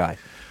like that guy.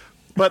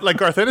 But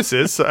Garth Ennis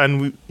is, and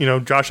we,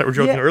 Josh and I were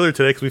joking earlier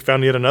today because we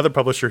found yet another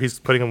publisher. He's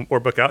putting a war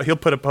book out. He'll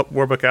put a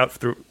war book out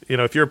through,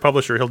 if you're a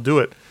publisher, he'll do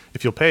it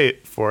if you'll pay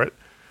for it.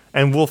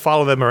 And we'll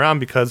follow them around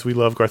because we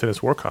love Garth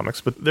Ennis war comics.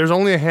 But there's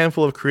only a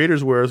handful of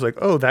creators where it's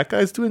oh, that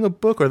guy's doing a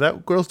book or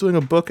that girl's doing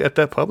a book at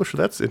that publisher.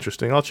 That's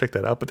interesting. I'll check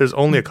that out. But there's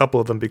only a couple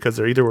of them because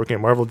they're either working at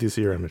Marvel,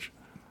 DC, or Image.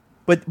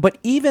 But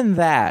even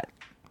that,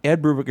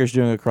 Ed Brubaker's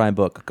doing a crime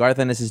book. Garth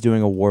Ennis is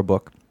doing a war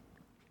book.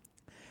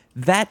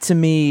 That to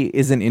me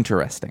isn't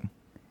interesting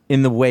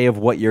in the way of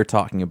what you're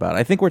talking about.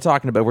 I think we're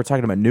talking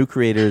about new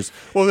creators.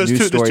 Well, there's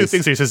two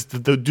things here. He says,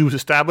 do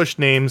established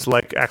names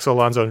like Axel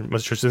Alonso and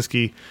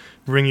Straczynski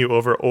bring you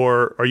over,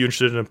 or are you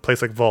interested in a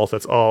place like Vault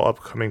that's all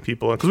upcoming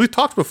people? Because we've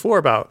talked before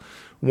about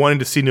wanting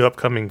to see new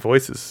upcoming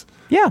voices.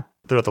 Yeah.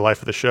 Throughout the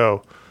life of the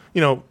show.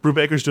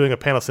 Brubaker's doing a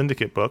Panel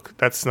Syndicate book.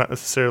 That's not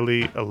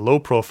necessarily a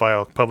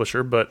low-profile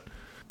publisher, but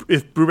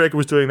if Brubaker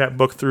was doing that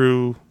book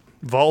through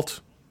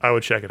Vault, I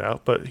would check it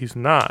out, but he's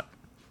not.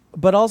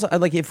 But also,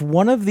 like, if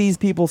one of these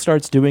people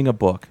starts doing a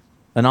book,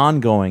 an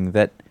ongoing,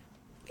 that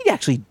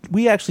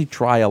we actually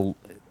try a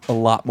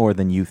lot more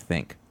than you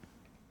think.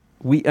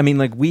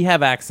 We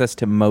have access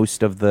to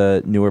most of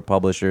the newer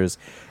publishers,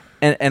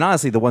 and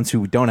honestly, the ones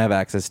who don't have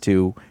access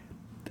to,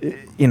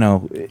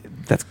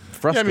 that's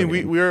frustrating. Yeah,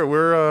 I mean,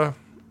 we're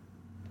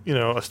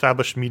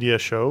established media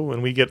show,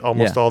 and we get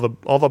almost all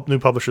the new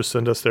publishers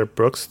send us their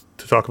books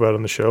to talk about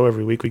on the show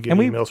every week. We get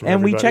emails from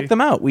everybody. We check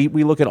them out. We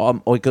look at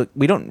all.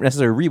 We don't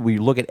necessarily read. We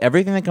look at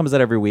everything that comes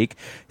out every week.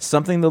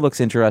 Something that looks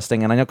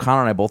interesting, and I know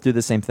Connor and I both do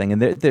the same thing. And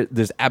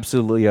there's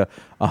absolutely a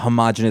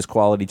homogenous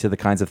quality to the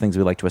kinds of things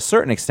we like to a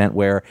certain extent.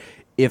 Where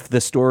if the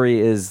story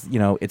is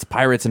it's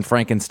pirates and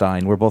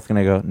Frankenstein, we're both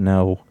going to go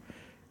no.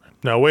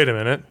 No, wait a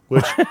minute.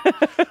 Which,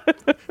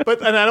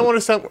 and I don't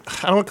want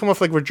to come off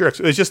like we're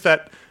jerks. It's just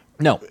that.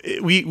 No,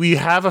 we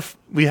have a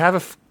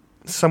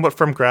somewhat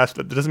firm grasp,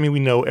 but that doesn't mean we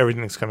know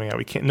everything that's coming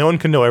out. No one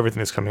can know everything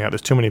that's coming out.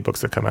 There's too many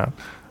books that come out.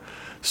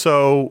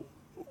 So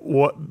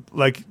what,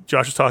 like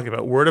Josh was talking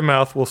about, word of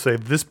mouth will say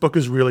this book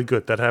is really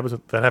good. That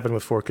happened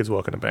with 4 Kids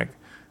Walking a Bank.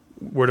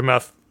 Word of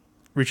mouth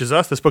reaches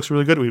us. This book's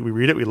really good. We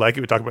read it. We like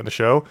it. We talk about it in the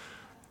show.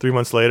 3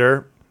 months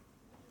later,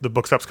 the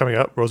book stops coming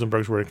out.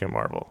 Rosenberg's working at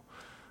Marvel.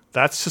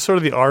 That's just sort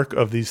of the arc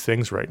of these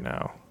things right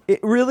now. It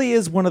really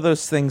is one of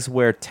those things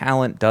where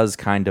talent does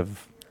kind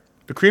of.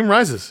 The cream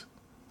rises.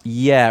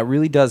 Yeah, it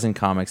really does in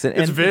comics.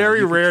 It's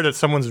very rare that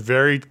someone's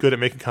very good at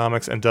making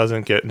comics and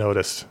doesn't get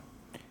noticed.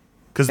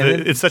 Because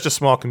it's such a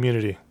small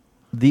community.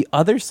 The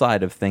other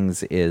side of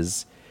things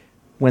is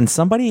when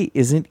somebody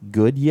isn't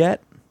good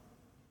yet,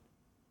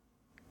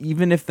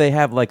 even if they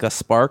have like a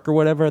spark or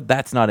whatever,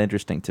 that's not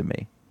interesting to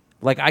me.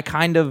 Like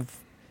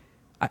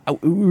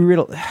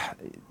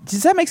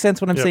does that make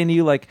sense what I'm saying to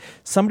you? Like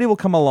somebody will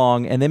come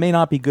along and they may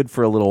not be good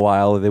for a little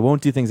while, or they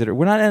won't do things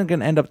we're not going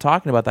to end up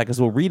talking about that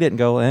because we'll read it and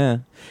go, eh.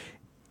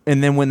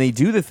 And then when they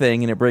do the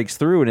thing and it breaks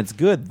through and it's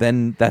good,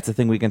 then that's the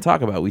thing we can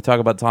talk about. We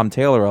talk about Tom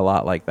Taylor a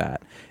lot like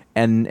that.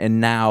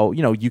 And now,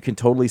 you can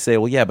totally say,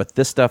 well, yeah, but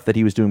this stuff that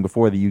he was doing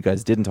before that you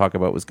guys didn't talk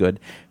about was good.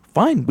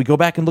 Fine, we go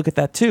back and look at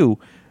that too.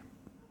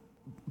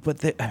 But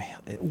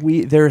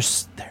there are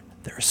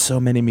so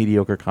many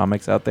mediocre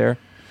comics out there.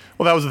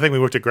 Well, that was the thing. We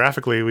worked at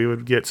Graphically. We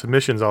would get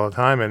submissions all the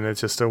time, and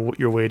it's just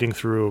you're wading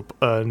through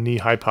a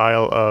knee-high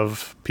pile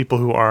of people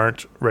who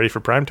aren't ready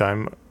for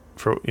primetime.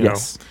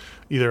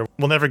 Either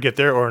we'll never get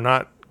there or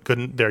not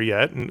good there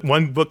yet. And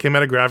one book came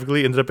out of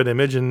Graphically, ended up in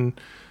Image, and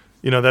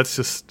that's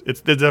just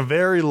there's a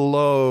very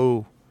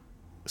low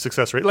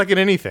success rate, like in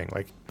anything.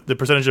 Like the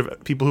percentage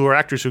of people who are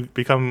actors who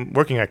become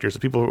working actors, the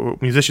people who are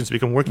musicians who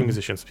become working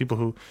musicians, people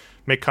who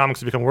make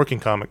comics who become working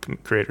comic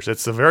creators.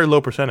 It's a very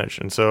low percentage,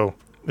 and so.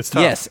 It's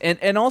tough. Yes,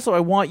 and also I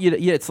want you to.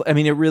 Yeah, it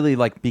really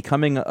like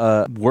becoming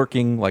a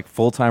working like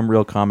full-time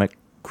real comic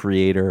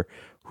creator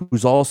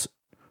who's also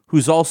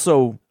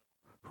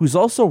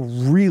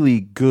really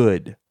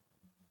good.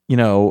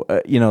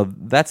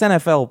 That's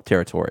NFL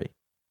territory.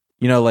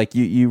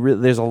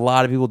 There's a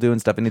lot of people doing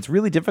stuff, and it's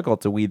really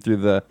difficult to weed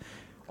through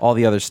all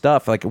the other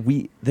stuff. Like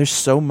there's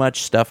so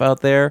much stuff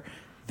out there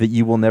that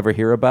you will never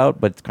hear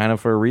about, but kind of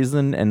for a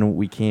reason, and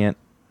we can't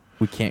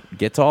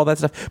get to all that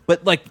stuff.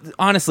 But like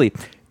honestly.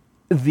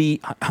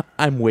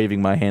 I'm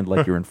waving my hand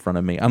like you're in front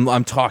of me.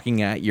 I'm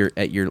talking at your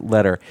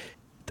letter.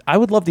 I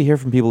would love to hear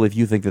from people if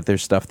you think that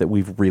there's stuff that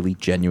we've really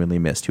genuinely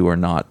missed who are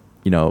not,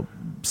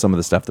 some of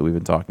the stuff that we've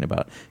been talking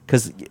about.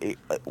 Because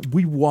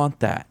we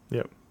want that.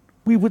 Yep.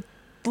 We would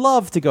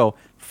love to go,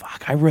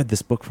 fuck, I read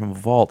this book from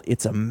Vault.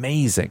 It's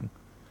amazing.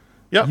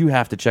 Yep. You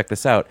have to check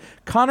this out.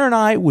 Connor and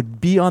I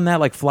would be on that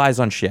like flies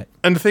on shit.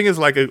 And the thing is,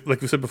 like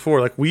we said before,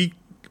 like we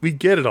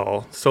get it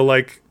all. So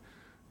like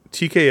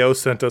TKO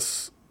sent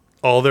us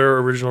all their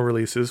original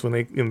releases when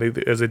they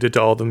as they did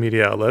to all the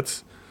media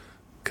outlets,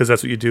 because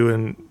that's what you do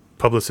in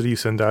publicity. You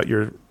send out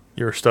your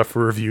stuff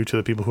for review to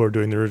the people who are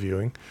doing the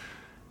reviewing,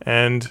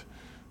 and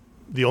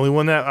the only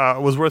one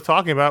that was worth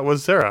talking about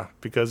was Sarah,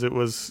 because it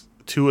was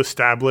 2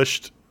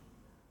 established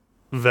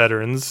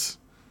veterans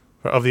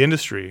of the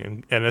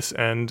industry, Ennis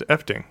and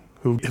Epting,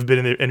 who have been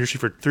in the industry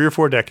for 3 or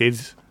 4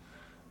 decades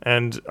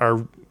and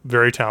are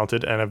very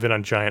talented and have been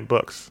on giant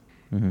books.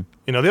 Mm-hmm.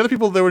 The other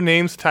people, there were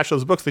names attached to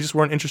those books. They just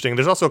weren't interesting.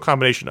 There's also a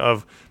combination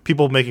of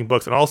people making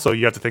books, and also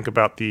you have to think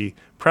about the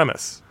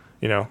premise.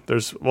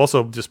 There's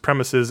also just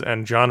premises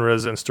and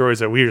genres and stories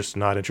that we're just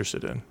not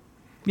interested in.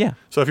 Yeah.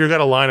 So if you've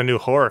got a line of new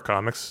horror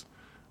comics,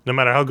 no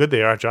matter how good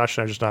they are, Josh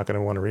and I are just not going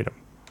to want to read them.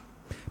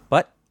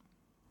 But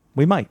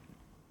we might.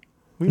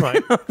 We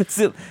might.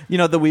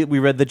 We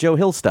read the Joe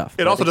Hill stuff.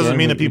 It also doesn't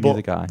mean that people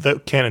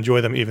that can't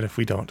enjoy them even if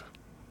we don't.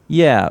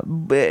 Yeah,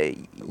 I'm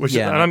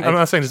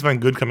not saying there's something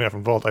good coming out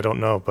from Vault. I don't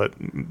know, but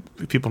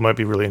people might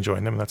be really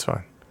enjoying them, and that's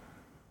fine.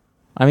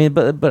 I mean,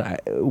 but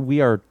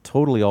we are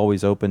totally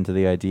always open to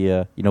the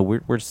idea.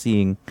 We're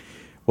seeing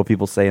what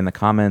people say in the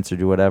comments or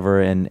do whatever,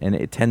 and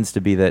it tends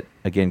to be that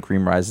again,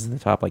 cream rises to the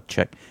top. Like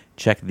check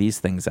check these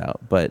things out.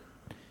 But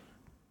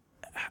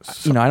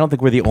I don't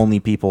think we're the only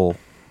people,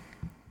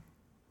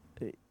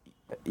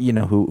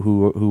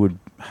 who would.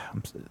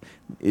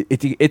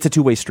 It's a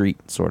two-way street,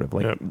 sort of.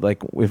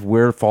 Like if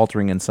we're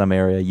faltering in some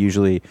area,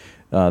 usually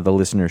the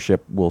listenership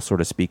will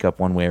sort of speak up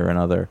one way or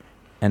another.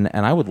 And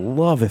I would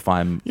love if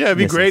I'm. Yeah, it'd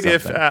be great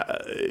something.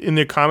 if in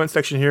the comment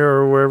section here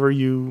or wherever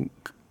you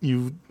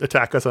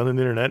attack us on the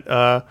internet,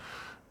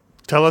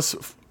 tell us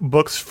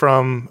books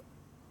from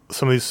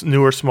some of these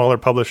newer, smaller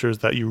publishers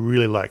that you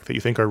really like, that you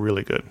think are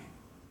really good.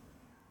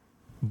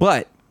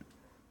 But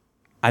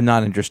I'm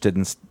not interested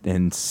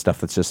in stuff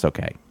that's just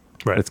okay.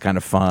 Right. It's kind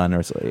of fun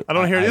or. I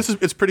don't hear this.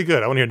 It's pretty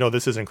good. I want to hear. No,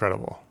 this is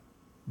incredible.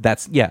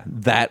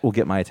 That will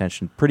get my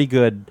attention. Pretty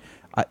good.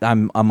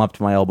 I'm up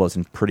to my elbows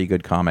in pretty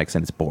good comics,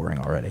 and it's boring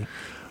already.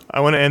 I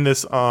want to end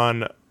this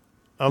on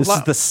this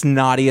is the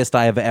snottiest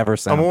I have ever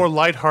sounded. A more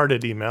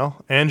lighthearted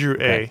email. Andrew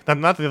A. Okay.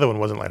 Not that the other one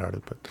wasn't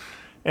lighthearted, but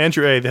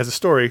Andrew A. has a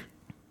story.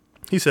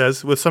 He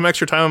says, with some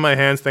extra time on my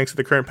hands thanks to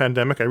the current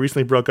pandemic, I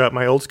recently broke out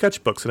my old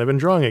sketchbooks, and I've been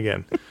drawing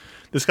again.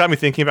 This got me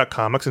thinking about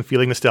comics and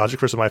feeling nostalgic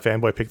for some of my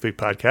Fanboy Pick the Week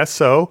podcasts,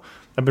 so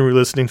I've been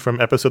re-listening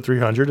from episode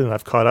 300, and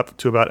I've caught up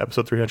to about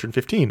episode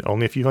 315,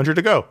 only a few hundred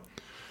to go.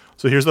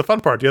 So here's the fun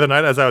part. The other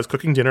night, as I was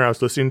cooking dinner, I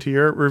was listening to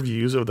your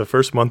reviews of the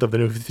first month of the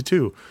New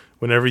 52.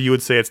 Whenever you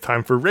would say it's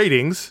time for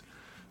ratings,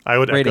 I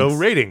would echo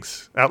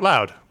ratings out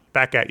loud,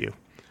 back at you.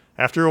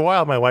 After a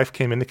while, my wife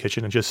came in the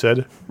kitchen and just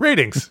said,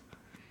 ratings.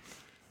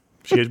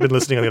 She had been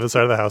listening on the other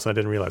side of the house, and I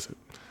didn't realize it.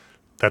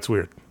 That's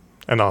weird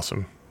and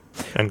awesome.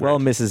 And well,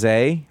 Mrs.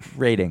 A,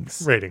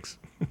 ratings.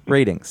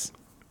 Ratings.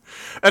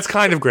 That's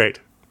kind of great.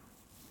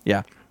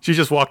 Yeah. She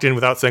just walked in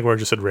without saying a word and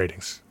just said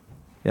ratings.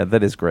 Yeah,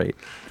 that is great.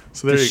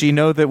 So Does she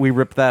know that we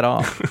ripped that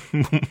off?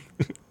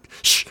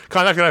 Shh.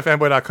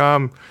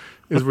 Contact@fanboy.com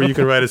is where you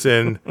can write us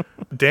in.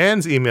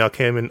 Dan's email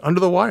came in under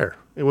the wire.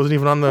 It wasn't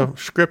even on the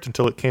script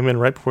until it came in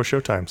right before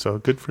showtime. So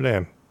good for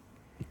Dan.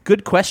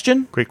 Good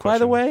question. Great question. By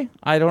the way,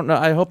 I don't know.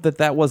 I hope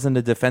that wasn't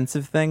a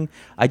defensive thing.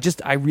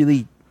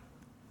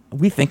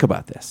 We think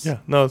about this. Yeah.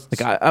 No.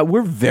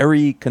 We're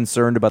very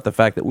concerned about the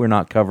fact that we're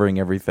not covering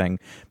everything.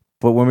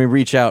 But when we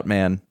reach out,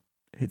 man,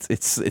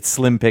 it's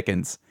slim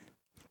pickings.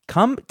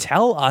 Come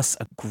tell us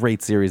a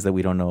great series that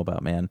we don't know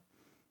about, man.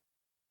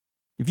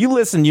 If you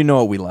listen, you know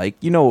what we like.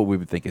 You know what we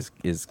would think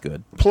is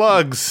good.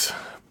 Plugs.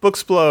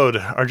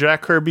 Booksplode. Our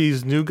Jack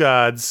Kirby's New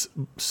Gods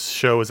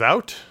show is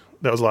out.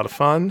 That was a lot of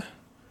fun.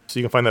 So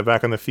you can find that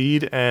back on the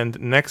feed. And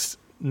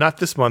not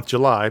this month,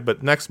 July,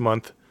 but next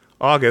month,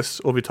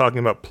 August, we'll be talking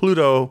about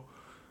Pluto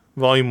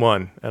Volume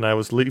 1. And I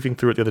was leafing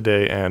through it the other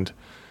day and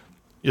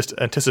just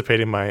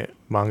anticipating my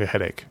manga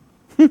headache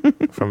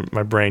from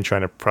my brain trying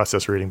to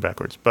process reading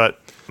backwards.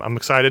 But I'm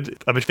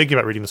excited. I've been thinking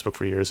about reading this book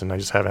for years, and I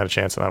just haven't had a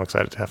chance, and I'm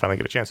excited to finally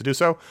get a chance to do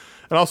so.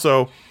 And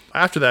also,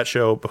 after that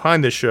show,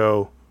 behind this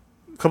show,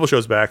 a couple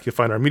shows back, you'll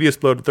find our Media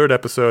Explode, third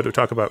episode. We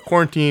talk about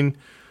quarantine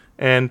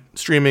and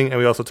streaming, and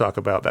we also talk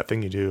about That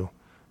Thing You Do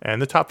and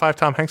the top 5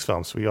 Tom Hanks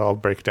films. We all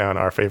break down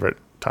our favorite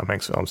Tom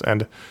Hanks films.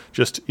 And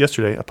just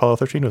yesterday, Apollo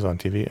 13 was on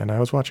TV, and I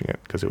was watching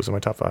it because it was in my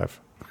top 5.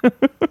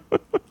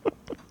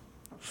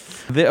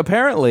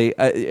 Apparently,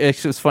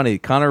 it was funny.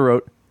 Connor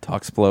wrote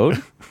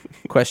Talksplode, ?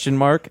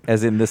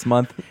 As in this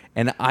month.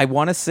 And I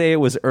want to say it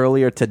was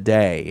earlier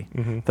today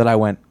that I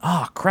went,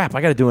 oh, crap,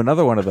 I got to do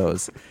another one of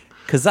those.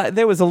 Because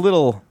there was a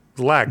little...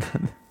 lag.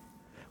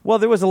 Well,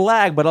 there was a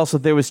lag, but also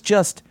there was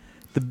just...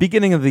 The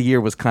beginning of the year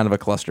was kind of a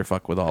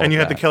clusterfuck with all of that. And you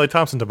had the Kelly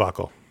Thompson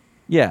debacle.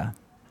 Yeah.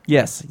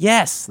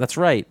 Yes, that's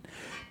right.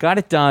 Got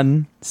it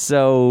done.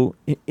 So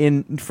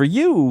for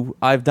you,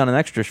 I've done an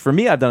extra. For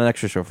me, I've done an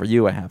extra show. For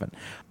you, I haven't.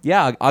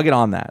 Yeah, I'll get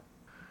on that.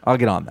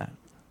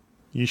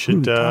 You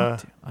should.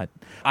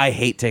 I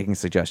hate taking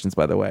suggestions,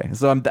 by the way.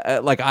 So I'm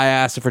I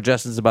asked for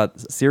suggestions about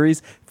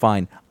series.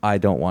 Fine. I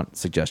don't want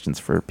suggestions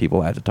for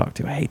people I have to talk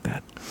to. I hate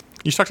that.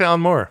 You should talk to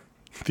Alan Moore,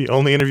 the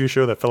only interview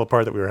show that fell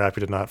apart that we were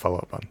happy to not follow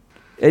up on.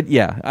 It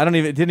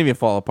didn't even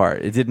fall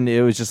apart. It didn't.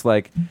 It was just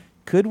like,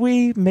 could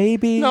we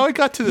maybe? No, it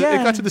got to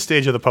the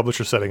stage of the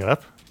publisher setting it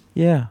up.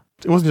 Yeah.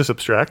 It wasn't just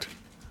abstract.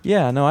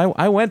 Yeah, no,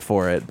 I went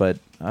for it, but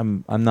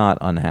I'm not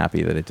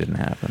unhappy that it didn't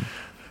happen.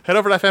 Head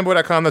over to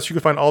fanboy.com. That's where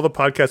you can find all the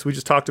podcasts we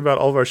just talked about.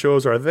 All of our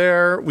shows are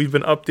there. We've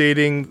been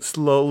updating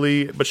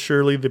slowly but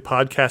surely the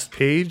podcast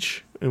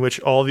page, in which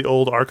all the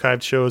old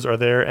archived shows are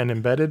there and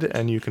embedded,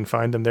 and you can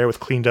find them there with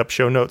cleaned up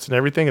show notes and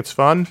everything. It's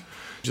fun.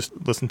 Just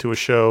listen to a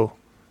show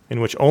in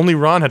which only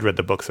Ron had read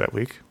the books that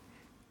week.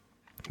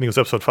 I think it was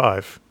episode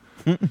 5,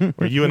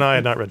 where you and I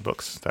had not read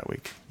books that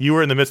week. You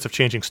were in the midst of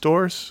changing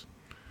stores.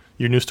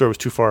 Your new store was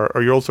too far,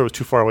 or your old store was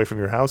too far away from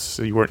your house,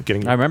 so you weren't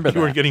getting. I remember you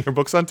weren't getting your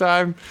books on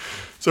time.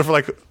 So for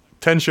like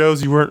 10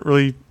 shows, you weren't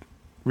really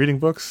reading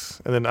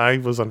books, and then I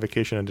was on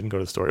vacation and didn't go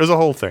to the store. It was a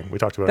whole thing we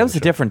talked about. That was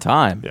a different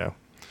time. Yeah.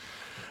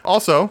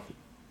 Also,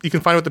 you can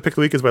find what the pick of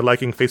the week is by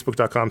liking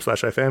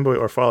facebook.com/ifanboy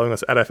or following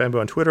us at ifanboy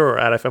on Twitter or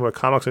at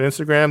ifanboycomics on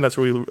Instagram. That's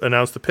where we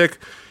announce the pick.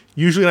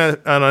 Usually on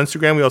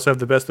Instagram, we also have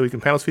the Best of the Week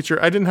in Panels feature.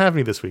 I didn't have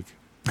any this week.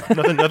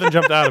 Nothing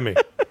jumped out at me.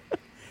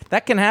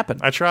 That can happen.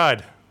 I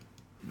tried.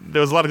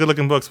 there was a lot of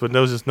good-looking books, but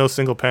there was just no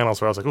single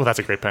panels where I was like, oh, that's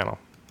a great panel.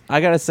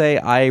 I gotta say,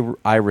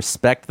 I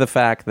respect the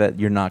fact that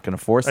you're not going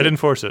to force it. I didn't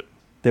force it.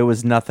 There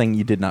was nothing,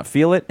 you did not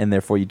feel it, and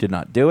therefore you did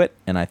not do it,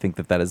 and I think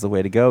that is the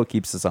way to go. It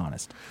keeps us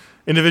honest.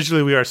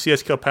 Individually, we are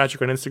CS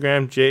Kilpatrick on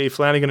Instagram, J.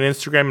 Flanagan on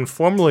Instagram, and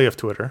formerly of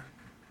Twitter.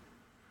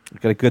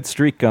 We've got a good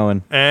streak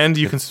going. And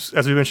you can,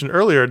 as we mentioned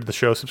earlier in the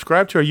show,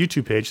 subscribe to our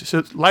YouTube page.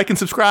 So like and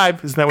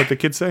subscribe. Isn't that what the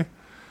kids say?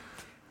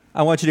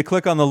 I want you to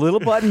click on the little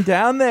button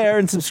down there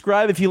and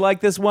subscribe if you like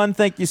this one.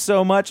 Thank you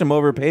so much. I'm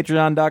over at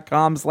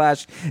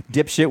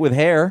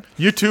patreon.com/dipshitwithhair.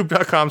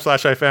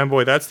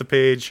 YouTube.com/ifanboy. That's the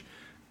page.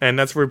 And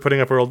that's where we're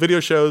putting up our old video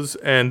shows.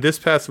 And this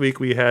past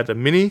week, we had a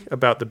mini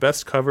about the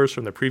best covers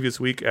from the previous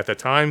week at the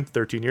time,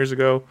 13 years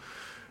ago.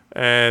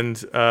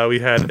 And we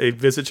had a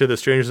visit to the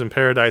Strangers in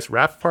Paradise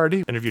rap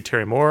party. Interviewed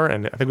Terry Moore,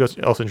 and I think we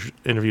also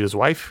interviewed his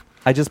wife.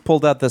 I just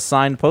pulled out the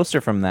signed poster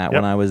from that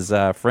when I was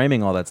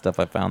framing all that stuff.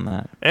 I found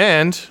that.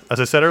 And, as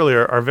I said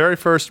earlier, our very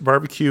first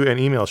barbecue and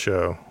email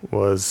show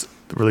was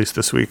released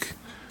this week.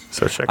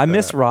 So check that out. I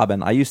miss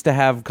Robin. I used to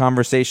have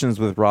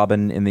conversations with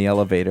Robin in the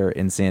elevator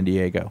in San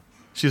Diego.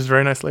 She's a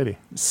very nice lady.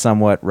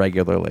 Somewhat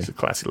regularly. She's a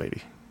classy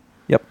lady.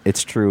 Yep,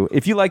 it's true.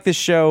 If you like this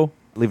show,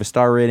 leave a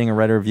star rating or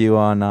write a review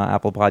on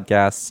Apple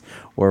Podcasts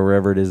or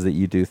wherever it is that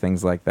you do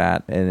things like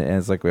that. And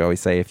it's like we always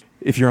say,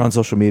 if you're on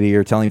social media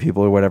or telling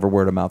people or whatever,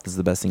 word of mouth is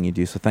the best thing you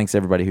do. So thanks to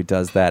everybody who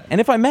does that.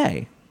 And if I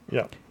may,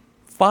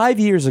 5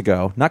 years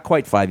ago, not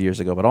quite 5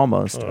 years ago, but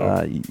almost,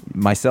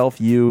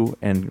 myself, you,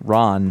 and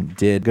Ron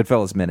did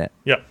Goodfellas Minute.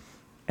 Yep.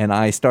 And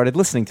I started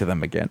listening to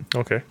them again.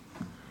 Okay.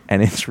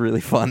 And it's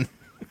really fun.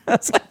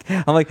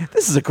 I'm like,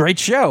 this is a great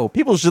show.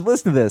 People should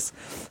listen to this.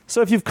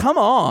 So if you've come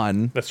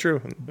on, that's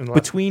true.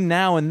 Between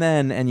now and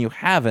then, and you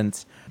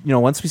haven't,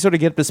 once we sort of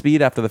get up to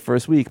speed after the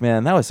first week,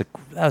 man, that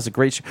was a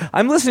great show.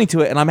 I'm listening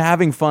to it and I'm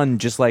having fun,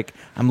 just like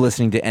I'm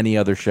listening to any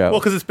other show. Well,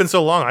 because it's been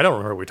so long, I don't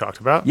remember what we talked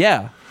about.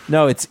 Yeah,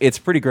 no, it's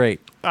pretty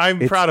great.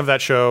 I'm proud of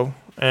that show.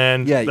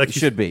 And yeah, like you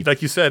should be.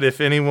 Like you said, if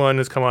anyone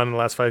has come on in the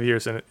last 5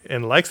 years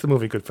and likes the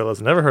movie Goodfellas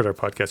and never heard our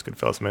podcast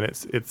Goodfellas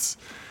Minute,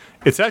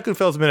 it's at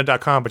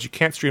goodfellasminute.com, but you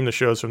can't stream the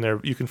shows from there.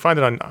 You can find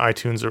it on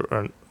iTunes or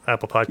on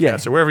Apple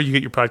Podcasts or wherever you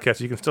get your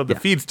podcasts. You can still the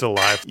feed's still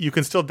live. You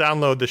can still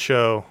download the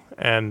show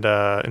and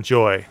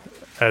enjoy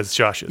as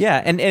Josh is.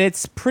 Yeah, and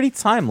it's pretty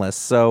timeless.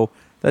 So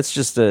that's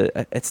just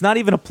it's not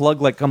even a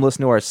plug like come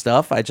listen to our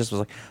stuff. I just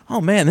was like,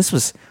 oh man,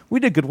 we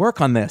did good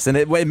work on this, and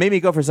it made me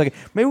go for a second.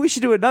 Maybe we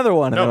should do another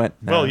one. And I went,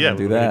 no, well, yeah,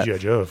 do that. G.I.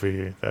 Joe if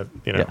we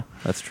Yeah,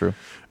 that's true.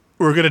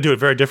 We're going to do it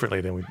very differently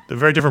a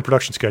very different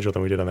production schedule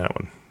than we did on that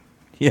one.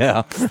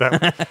 Yeah.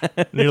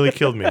 That nearly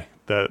killed me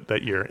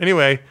that year.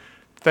 Anyway,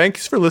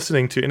 thanks for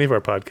listening to any of our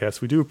podcasts.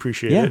 We do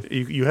appreciate it.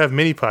 You have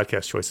many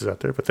podcast choices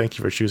out there, but thank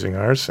you for choosing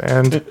ours.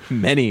 And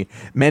many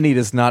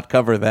does not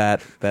cover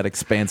that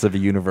expansive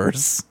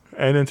universe.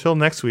 And until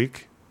next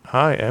week,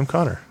 hi, I'm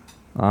Connor.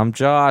 I'm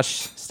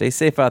Josh. Stay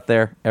safe out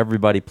there,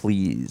 everybody,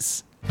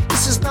 please.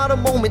 This is not a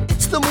moment,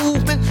 it's the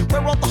movement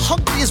where all the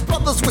hungriest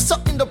brothers with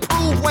something to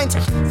prove went.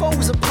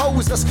 Foes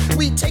oppose us,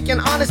 we take an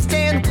honest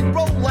stand. We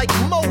roll like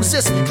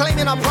Moses,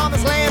 claiming our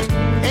promised land.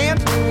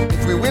 And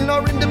if we win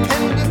our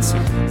independence,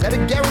 is that a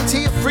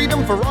guarantee of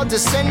freedom for our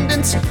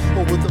descendants?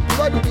 Or will the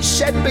blood we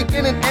shed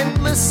begin an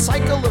endless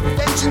cycle of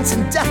vengeance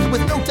and death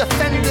with no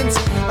defendants?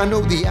 I know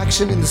the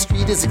action in the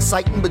street is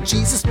exciting, but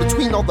Jesus,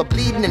 between all the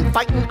bleeding and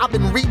fighting I've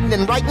been reading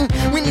and writing,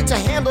 we need to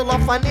handle our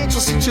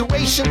financial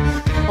situation.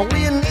 Are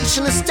we a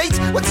nation of states?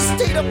 What's the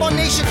state of our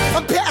nation?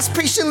 I'm past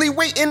patiently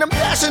waiting, I'm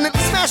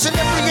passionately smashing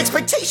every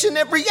expectation,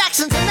 every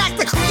action's an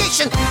act of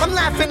creation. I'm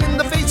laughing in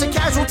the face of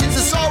casualties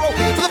of sorrow.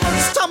 For the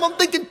first time I'm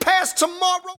thinking past tomorrow.